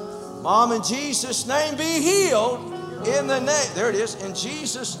hands. Mom, in Jesus' name, be healed in the name. There it is. In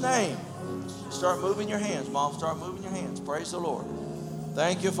Jesus' name. Start moving your hands. Mom, start moving your hands. Praise the Lord.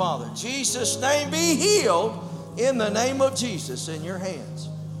 Thank you, Father. Jesus' name, be healed in the name of Jesus. In your hands.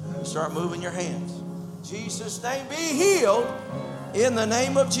 Start moving your hands. Jesus' name, be healed in the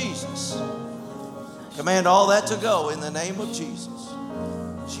name of Jesus. Command all that to go in the name of Jesus.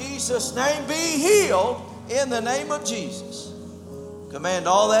 Jesus' name, be healed in the name of Jesus. Command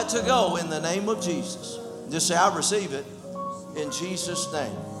all that to go in the name of Jesus. Just say, I receive it in Jesus'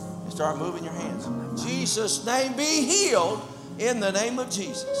 name. And start moving your hands. Jesus' name, be healed in the name of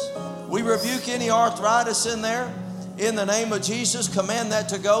Jesus. We rebuke any arthritis in there. In the name of Jesus, command that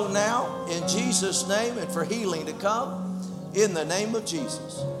to go now in Jesus' name and for healing to come in the name of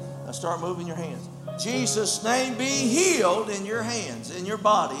Jesus. Now start moving your hands. Jesus' name, be healed in your hands, in your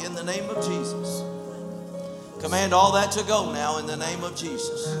body, in the name of Jesus. Command all that to go now in the name of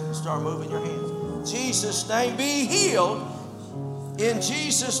Jesus. Start moving your hands. Jesus' name, be healed in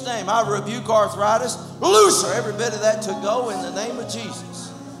Jesus' name. I rebuke arthritis. Loose her, every bit of that to go in the name of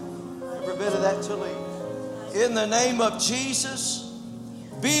Jesus. Every bit of that to leave. In the name of Jesus,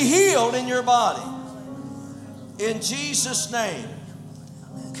 be healed in your body. In Jesus' name.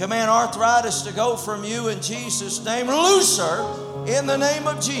 Command arthritis to go from you in Jesus' name. Loose her in the name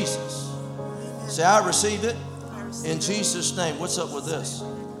of Jesus. Say, I receive it in Jesus' name. What's up with this?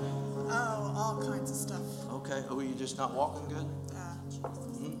 Oh, all kinds of stuff. Okay. Oh, you just not walking good?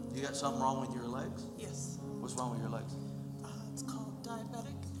 You got something wrong with your legs? Yes. What's wrong with your legs? It's called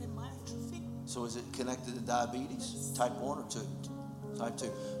diabetic hemorrhage. So is it connected to diabetes? Type 1 or 2? Type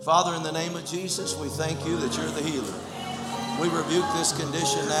 2. Father, in the name of Jesus, we thank you that you're the healer. We rebuke this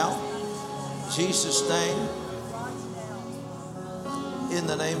condition now. In Jesus' name. In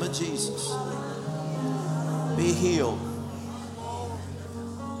the name of Jesus. Be healed.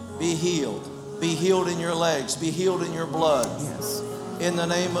 Be healed. Be healed in your legs. Be healed in your blood. Yes. In the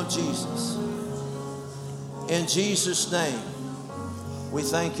name of Jesus. In Jesus' name. We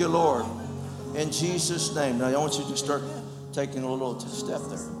thank you, Lord, in Jesus' name. Now, I want you to start taking a little step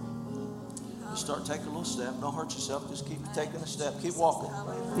there. You start taking a little step. Don't hurt yourself. Just keep taking a step. Keep walking.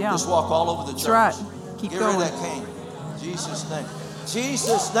 Yeah. Just walk all over the church. That's right. Keep Get going. rid of that cane. In Jesus' name.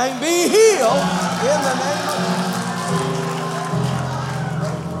 Jesus' name, be healed in the name of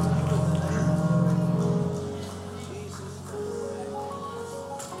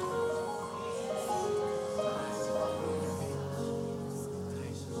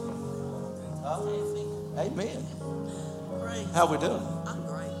Amen. How we doing? I'm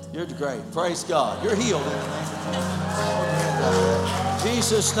great. You're great. Praise God. You're healed in the name of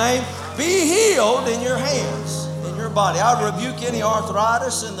Jesus' name. Be healed in your hands, in your body. I rebuke any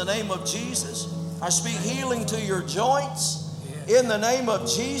arthritis in the name of Jesus. I speak healing to your joints in the name of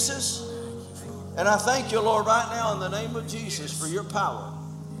Jesus. And I thank you, Lord, right now in the name of Jesus for your power.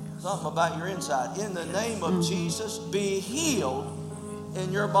 Something about your inside. In the name of Jesus, be healed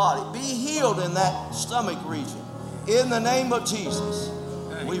in your body. Be healed in that stomach region. In the name of Jesus.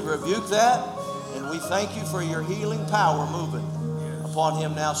 We rebuke that and we thank you for your healing power moving upon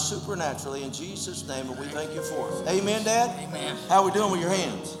him now supernaturally in Jesus' name, and we thank you for it. Amen, Dad? Amen. How we doing with your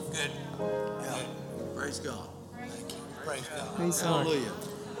hands? Good. Yeah. Praise God. Thank you. Praise God. Praise the Lord. Hallelujah.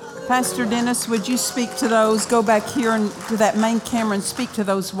 Pastor Dennis, would you speak to those? Go back here and to that main camera and speak to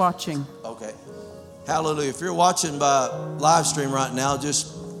those watching. Okay. Hallelujah. If you're watching by live stream right now,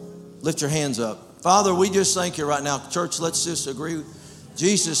 just lift your hands up. Father, we just thank you right now. Church, let's just agree. In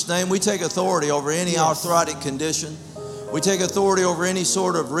Jesus' name, we take authority over any arthritic condition. We take authority over any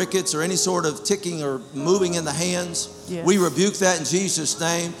sort of rickets or any sort of ticking or moving in the hands. Yes. We rebuke that in Jesus'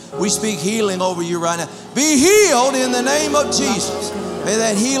 name. We speak healing over you right now. Be healed in the name of Jesus. May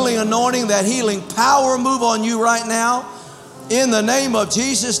that healing anointing, that healing power move on you right now. In the name of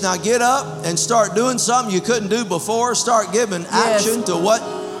Jesus, now get up and start doing something you couldn't do before. Start giving action to what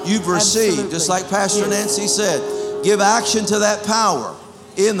you've received. Absolutely. Just like Pastor Nancy said, give action to that power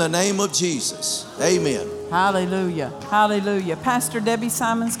in the name of Jesus. Amen. Hallelujah. Hallelujah. Pastor Debbie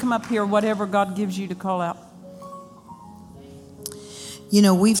Simons, come up here, whatever God gives you to call out. You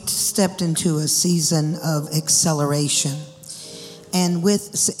know, we've stepped into a season of acceleration. And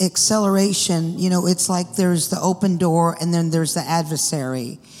with acceleration, you know, it's like there's the open door and then there's the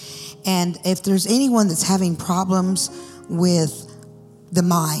adversary. And if there's anyone that's having problems with the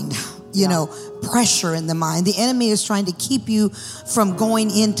mind, you know, pressure in the mind, the enemy is trying to keep you from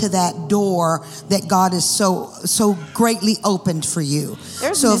going into that door that God is so greatly opened for you.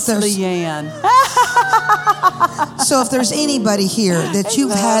 There's Miss Leanne. So if there's anybody here that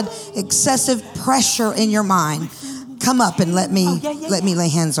you've had excessive pressure in your mind, come up and let me lay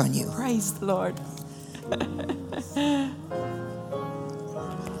hands on you. Praise the Lord.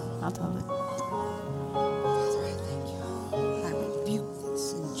 I'll tell it. I rebuke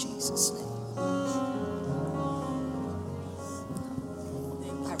this in Jesus' name.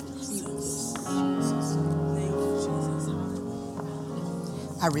 I rebuke this in Jesus' name.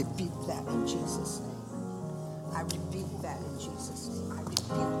 I rebuke that in Jesus' name. I rebuke that in Jesus' name. I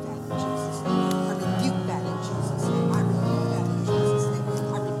rebuke that in Jesus' name. I rebuke that in Jesus' name. I rebuke that in Jesus' name.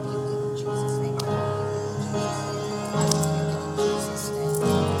 I rebuke it in Jesus' name. I rebuke it in Jesus' name.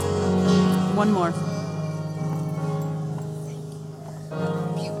 One more. I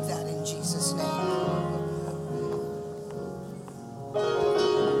rebuke that in Jesus' name.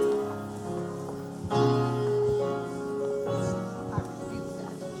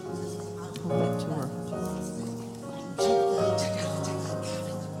 Hold that to her.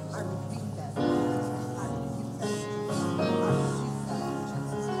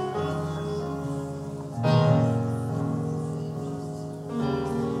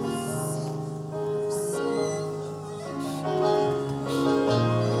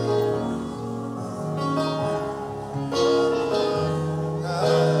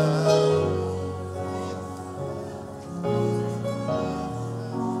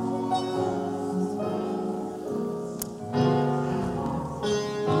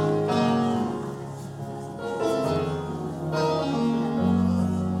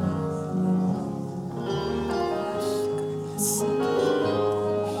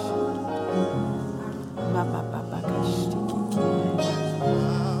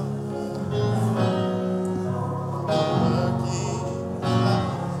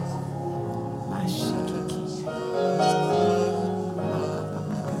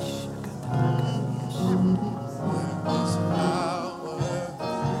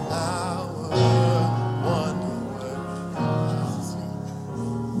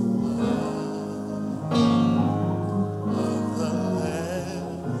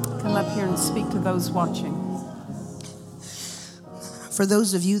 Come up here and speak to those watching. for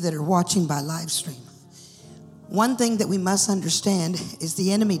those of you that are watching by live stream, one thing that we must understand is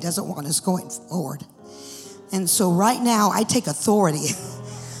the enemy doesn't want us going forward. And so right now, I take authority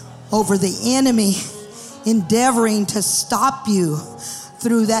over the enemy endeavoring to stop you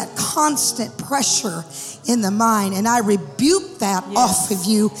through that constant pressure in the mind. And I rebuke that off of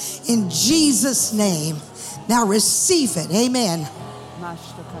you in Jesus' name. Now receive it. Amen.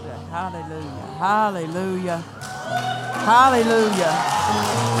 Hallelujah. Hallelujah. Hallelujah.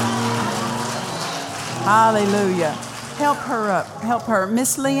 Hallelujah. Help her up. Help her.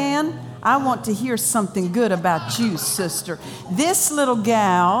 Miss Leanne, I want to hear something good about you, sister. This little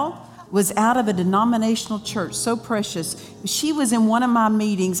gal was out of a denominational church, so precious. She was in one of my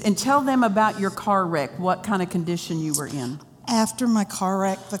meetings, and tell them about your car wreck, what kind of condition you were in. After my car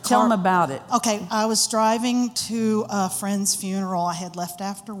wreck, Tell them about it. Okay, I was driving to a friend's funeral. I had left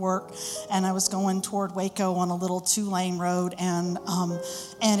after work, and I was going toward Waco on a little 2-lane road, and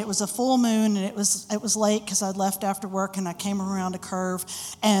it was a full moon, and it was late because I'd left after work, and I came around a curve,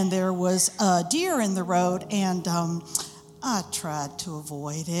 and there was a deer in the road, and I tried to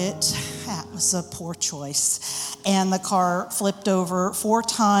avoid it. That was a poor choice. And the car flipped over 4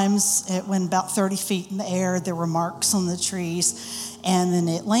 times. It went about 30 feet in the air. There were marks on the trees. And then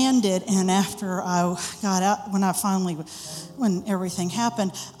it landed. And after I got out, when everything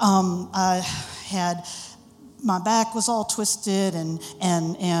happened, I had, my back was all twisted and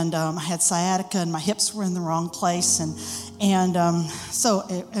I had sciatica and my hips were in the wrong place. And so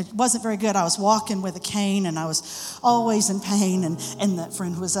it wasn't very good. I was walking with a cane, and I was always in pain. And that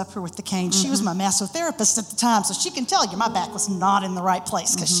friend who was up here with the cane, she was my massotherapist at the time, so she can tell you my back was not in the right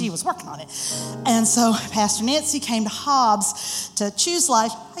place because she was working on it. And so Pastor Nancy came to Hobbs to choose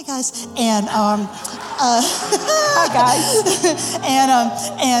life. Hi, guys. And Hi, guys.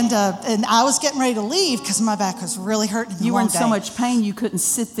 and I was getting ready to leave because my back was really hurting. You were in so much pain you couldn't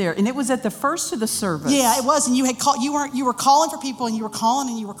sit there, and it was at the first of the service. Yeah, it was. And you had called. You were calling for people, and you were calling,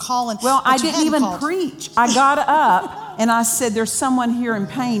 and you were calling. Well, I didn't even preach. I got up and I said, "There's someone here in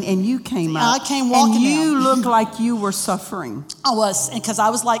pain," and you came up. I came walking and you down. looked like you were suffering. I was, because I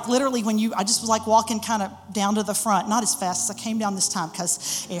was like literally I just was like walking kind of down to the front, not as fast as I came down this time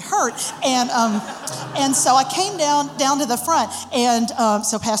because it hurt, and so I came down to the front, and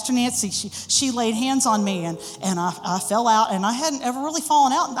so Pastor Nancy, she laid hands on me, and I fell out, and I hadn't ever really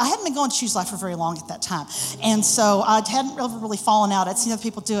fallen out. I hadn't been going to Choose Life for very long at that time, and so I hadn't ever really fallen out. I'd seen other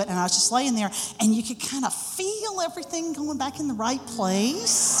people do it, and I was just laying there, and you could kind of feel everything going back in the right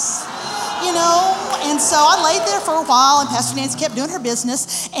place, and so I laid there for a while, and Pastor Nancy kept doing her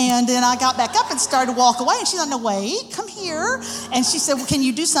business, and then I got back up and started to walk away, and she's like, "No, wait, come here," and she said, "Well, can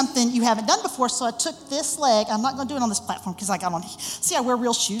you do something you haven't done before?" So I took this leg. I'm not going to do it on this platform because I got on. See, I wear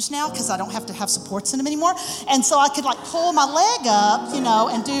real shoes now because I don't have to have supports in them anymore, and so I could like pull my leg up,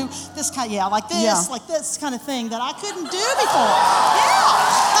 and do this kind of like this kind of thing that I couldn't do before.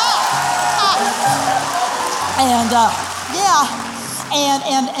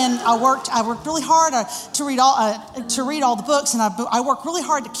 And I worked really hard to read all the books, and I worked really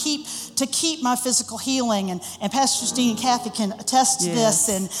hard to keep my physical healing, and Pastor Justine and Kathy can attest to this,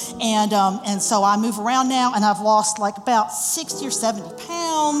 and so I move around now, and I've lost like about 60 or 70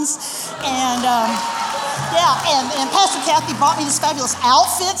 pounds, and Pastor Kathy bought me this fabulous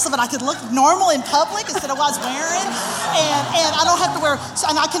outfit so that I could look normal in public instead of what I was wearing, and I don't have to wear,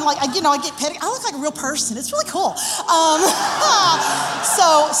 and I can I get petty. I look like a real person. It's really cool.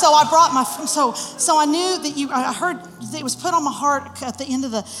 So I brought so I knew that I heard that it was put on my heart at the end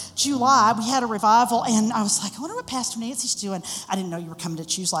of the July. We had a revival, and I was like, I wonder what Pastor Nancy's doing. I didn't know you were coming to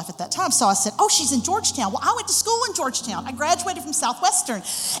Choose Life at that time. So I said, oh, she's in Georgetown. Well, I went to school in Georgetown. I graduated from Southwestern.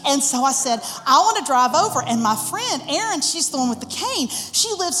 And so I said, I want to drive over. And my friend, Erin, she's the one with the cane. She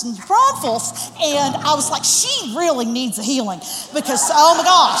lives in Braunfels. And I was like, she really needs a healing because, oh my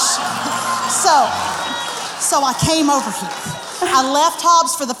gosh. So I came over here. I left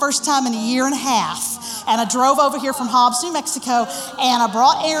Hobbs for the first time in a year and a half. And I drove over here from Hobbs, New Mexico, and I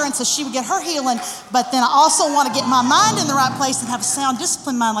brought Erin so she would get her healing. But then I also want to get my mind in the right place and have a sound,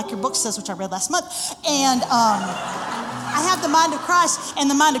 disciplined mind, like your book says, which I read last month. And I have the mind of Christ, and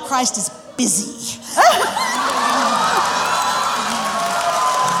the mind of Christ is busy.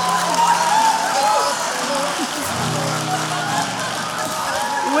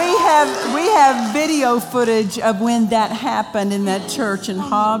 We have video footage of when that happened in that church in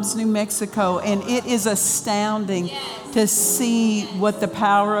Hobbs, New Mexico, and it is astounding to see what the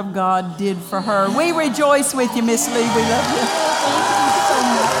power of God did for her. We rejoice with you, Miss Lee. We love you.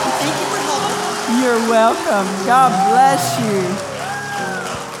 Thank you for helping. You're welcome. God bless you.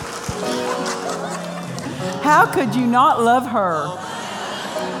 How could you not love her?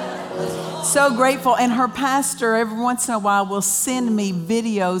 So grateful. And her pastor, every once in a while, will send me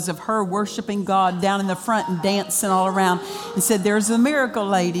videos of her worshiping God down in the front and dancing all around. And said, there's a miracle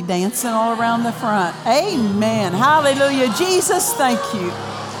lady dancing all around the front. Amen. Hallelujah. Jesus, thank you.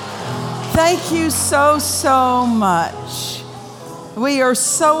 Thank you so, so much. We are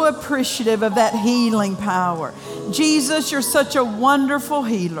so appreciative of that healing power. Jesus, you're such a wonderful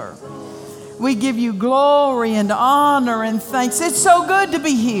healer. We give you glory and honor and thanks. It's so good to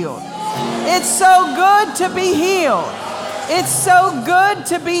be healed. It's so good to be healed. It's so good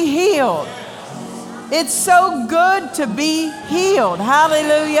to be healed. It's so good to be healed.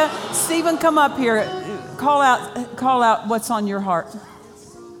 Hallelujah. Stephen, come up here. Call out what's on your heart.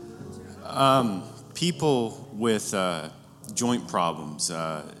 People with joint problems,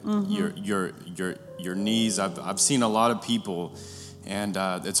 your knees. I've seen a lot of people, and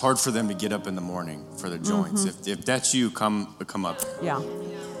it's hard for them to get up in the morning for their joints. If that's you, come up. Yeah.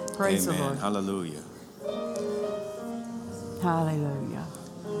 Praise Amen. the Lord. Hallelujah. Hallelujah.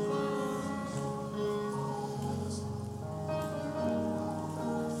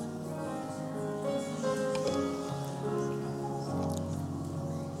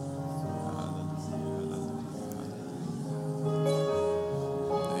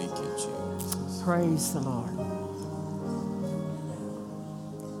 Thank you, Jesus. Praise the Lord.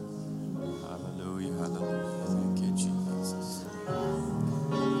 Hallelujah. Hallelujah. Thank you, Jesus.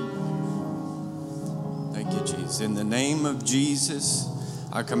 Thank you, Jesus. In the name of Jesus,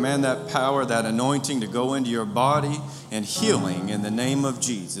 I command that power, that anointing to go into your body and healing in the name of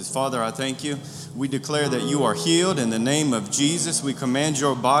Jesus. Father, I thank you. We declare that you are healed in the name of Jesus. We command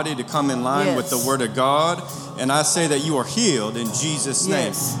your body to come in line with the word of God. And I say that you are healed in Jesus'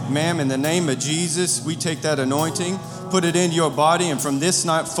 name. Ma'am, in the name of Jesus, we take that anointing, put it into your body, and from this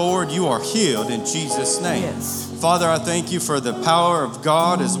night forward, you are healed in Jesus' name. Father, I thank you for the power of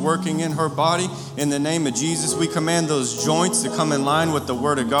God is working in her body. In the name of Jesus, we command those joints to come in line with the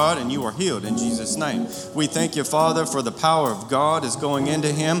word of God, and you are healed in Jesus' name. We thank you, Father, for the power of God is going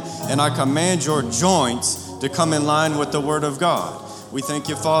into him, and I command your joints to come in line with the word of God. We thank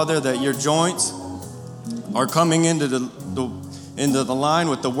you, Father, that your joints are coming into the line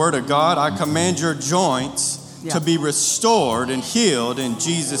with the word of God. I command your joints to be restored and healed in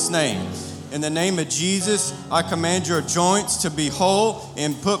Jesus' name. In the name of Jesus, I command your joints to be whole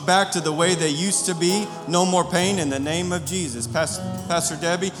and put back to the way they used to be. No more pain in the name of Jesus. Pastor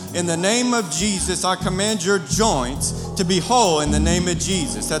Debbie, in the name of Jesus, I command your joints to be whole in the name of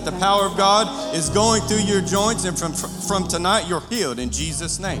Jesus. That the power of God is going through your joints, and from tonight, you're healed in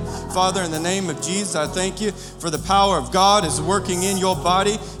Jesus' name. Father, in the name of Jesus, I thank you for the power of God is working in your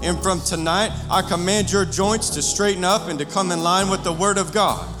body. And from tonight, I command your joints to straighten up and to come in line with the word of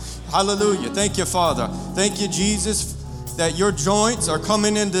God. Hallelujah. Thank you, Father. Thank you, Jesus, that your joints are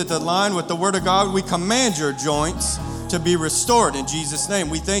coming into the line with the word of God. We command your joints to be restored in Jesus' name.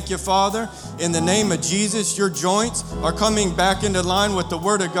 We thank you, Father. In the name of Jesus, your joints are coming back into line with the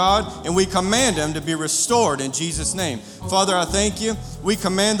word of God, and we command them to be restored in Jesus' name. Father, I thank you. We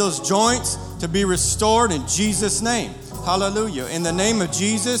command those joints to be restored in Jesus' name. Hallelujah. In the name of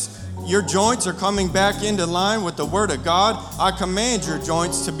Jesus, your joints are coming back into line with the word of God. I command your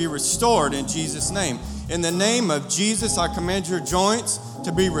joints to be restored in Jesus' name. In the name of Jesus, I command your joints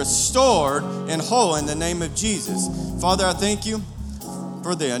to be restored and whole in the name of Jesus. Father, I thank you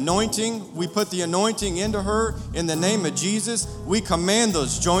for the anointing. We put the anointing into her in the name of Jesus. We command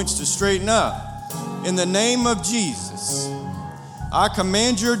those joints to straighten up. In the name of Jesus, I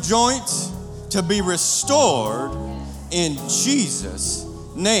command your joints to be restored in Jesus'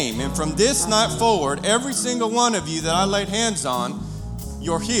 name. And from this night forward, every single one of you that I laid hands on,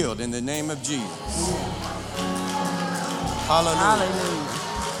 you're healed in the name of Jesus. Hallelujah.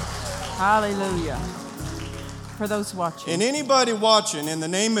 Hallelujah. Hallelujah. For those watching. And anybody watching, in the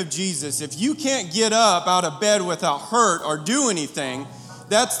name of Jesus, if you can't get up out of bed without hurt or do anything,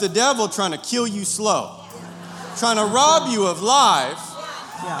 that's the devil trying to kill you slow, trying to rob you of life.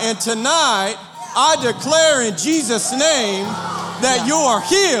 And tonight, I declare in Jesus' name that you are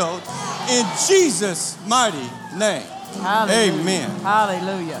healed in Jesus' mighty name. Hallelujah. Amen.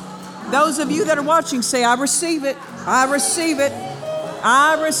 Hallelujah. Those of you that are watching, say, I receive it. I receive it.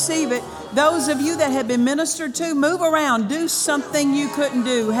 I receive it. Those of you that have been ministered to, move around. Do something you couldn't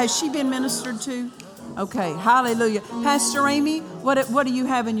do. Has she been ministered to? Okay. Hallelujah. Pastor Amy, what do you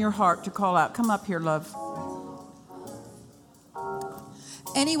have in your heart to call out? Come up here, love.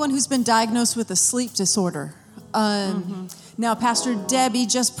 Anyone who's been diagnosed with a sleep disorder. Now, Pastor Debbie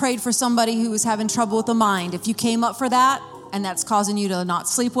just prayed for somebody who was having trouble with the mind. If you came up for that and that's causing you to not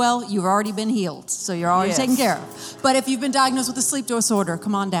sleep well, you've already been healed. So you're already taken care of. But if you've been diagnosed with a sleep disorder,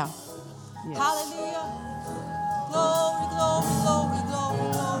 come on down. Yes. Hallelujah. Glory, glory, glory, glory,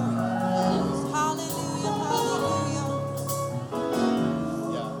 glory. Hallelujah, hallelujah.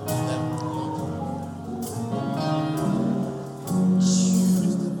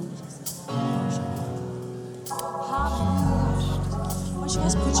 Hallelujah. Why don't you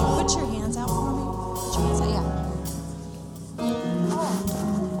guys put your hands out for me? Put your hands out, yeah.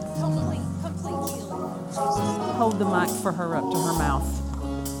 Complete healing. Hold the mic for her up to her mouth.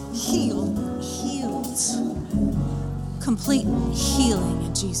 Healed. Complete healing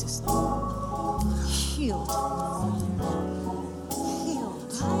in Jesus' name. Healed.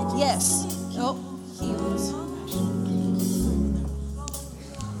 Yes. Oh, healed.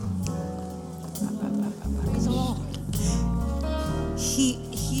 Praise the Lord.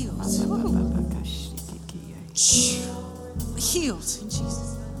 Healed. Healed in Jesus'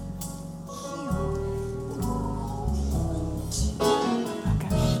 name.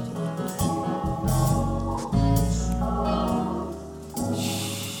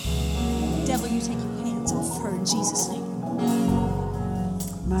 Devil, you take your hands off her in Jesus' name.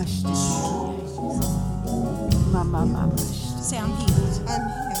 Say, I'm healed.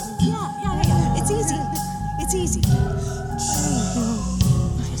 Yeah. It's easy.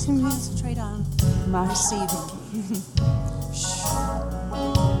 Just concentrate on receiving.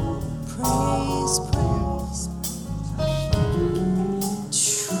 Praise.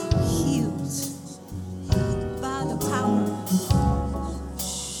 Healed by the power.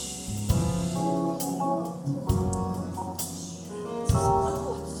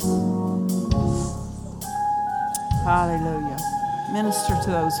 Hallelujah. Minister to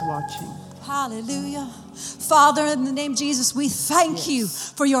those watching. Hallelujah. Father, in the name of Jesus, we thank you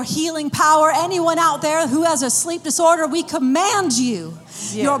for your healing power. Anyone out there who has a sleep disorder, we command you,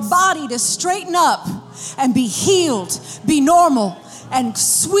 your body to straighten up and be healed, be normal, and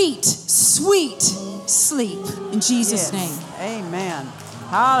sweet sleep. In Jesus' name. Amen.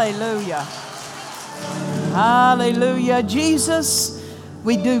 Hallelujah. Hallelujah. Jesus,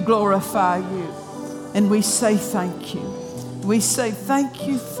 we do glorify you. And we say thank you. We say thank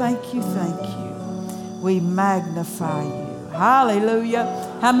you. We magnify you. Hallelujah.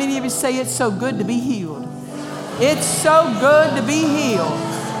 How many of you say it's so good to be healed? It's so good to be healed.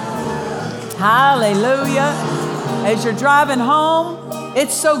 Hallelujah. As you're driving home,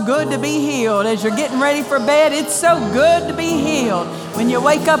 it's so good to be healed. As you're getting ready for bed, it's so good to be healed. When you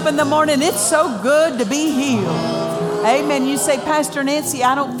wake up in the morning, it's so good to be healed. Amen. You say, Pastor Nancy,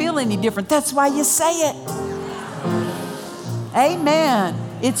 I don't feel any different. That's why you say it. Amen.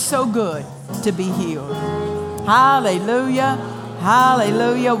 It's so good to be healed. Hallelujah.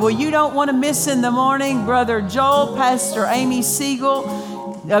 Hallelujah. Well, you don't want to miss in the morning, Brother Joel, Pastor Amy Siegel,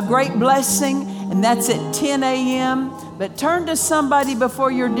 a great blessing, and that's at 10 a.m. But turn to somebody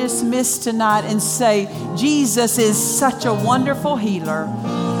before you're dismissed tonight and say, Jesus is such a wonderful healer,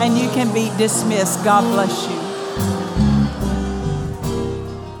 and you can be dismissed. God bless you.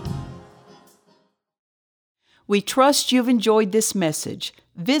 We trust you've enjoyed this message.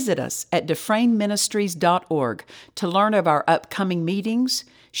 Visit us at DufresneMinistries.org to learn of our upcoming meetings,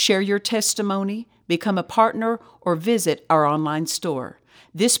 share your testimony, become a partner, or visit our online store.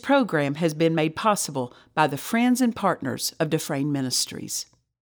 This program has been made possible by the friends and partners of Dufresne Ministries.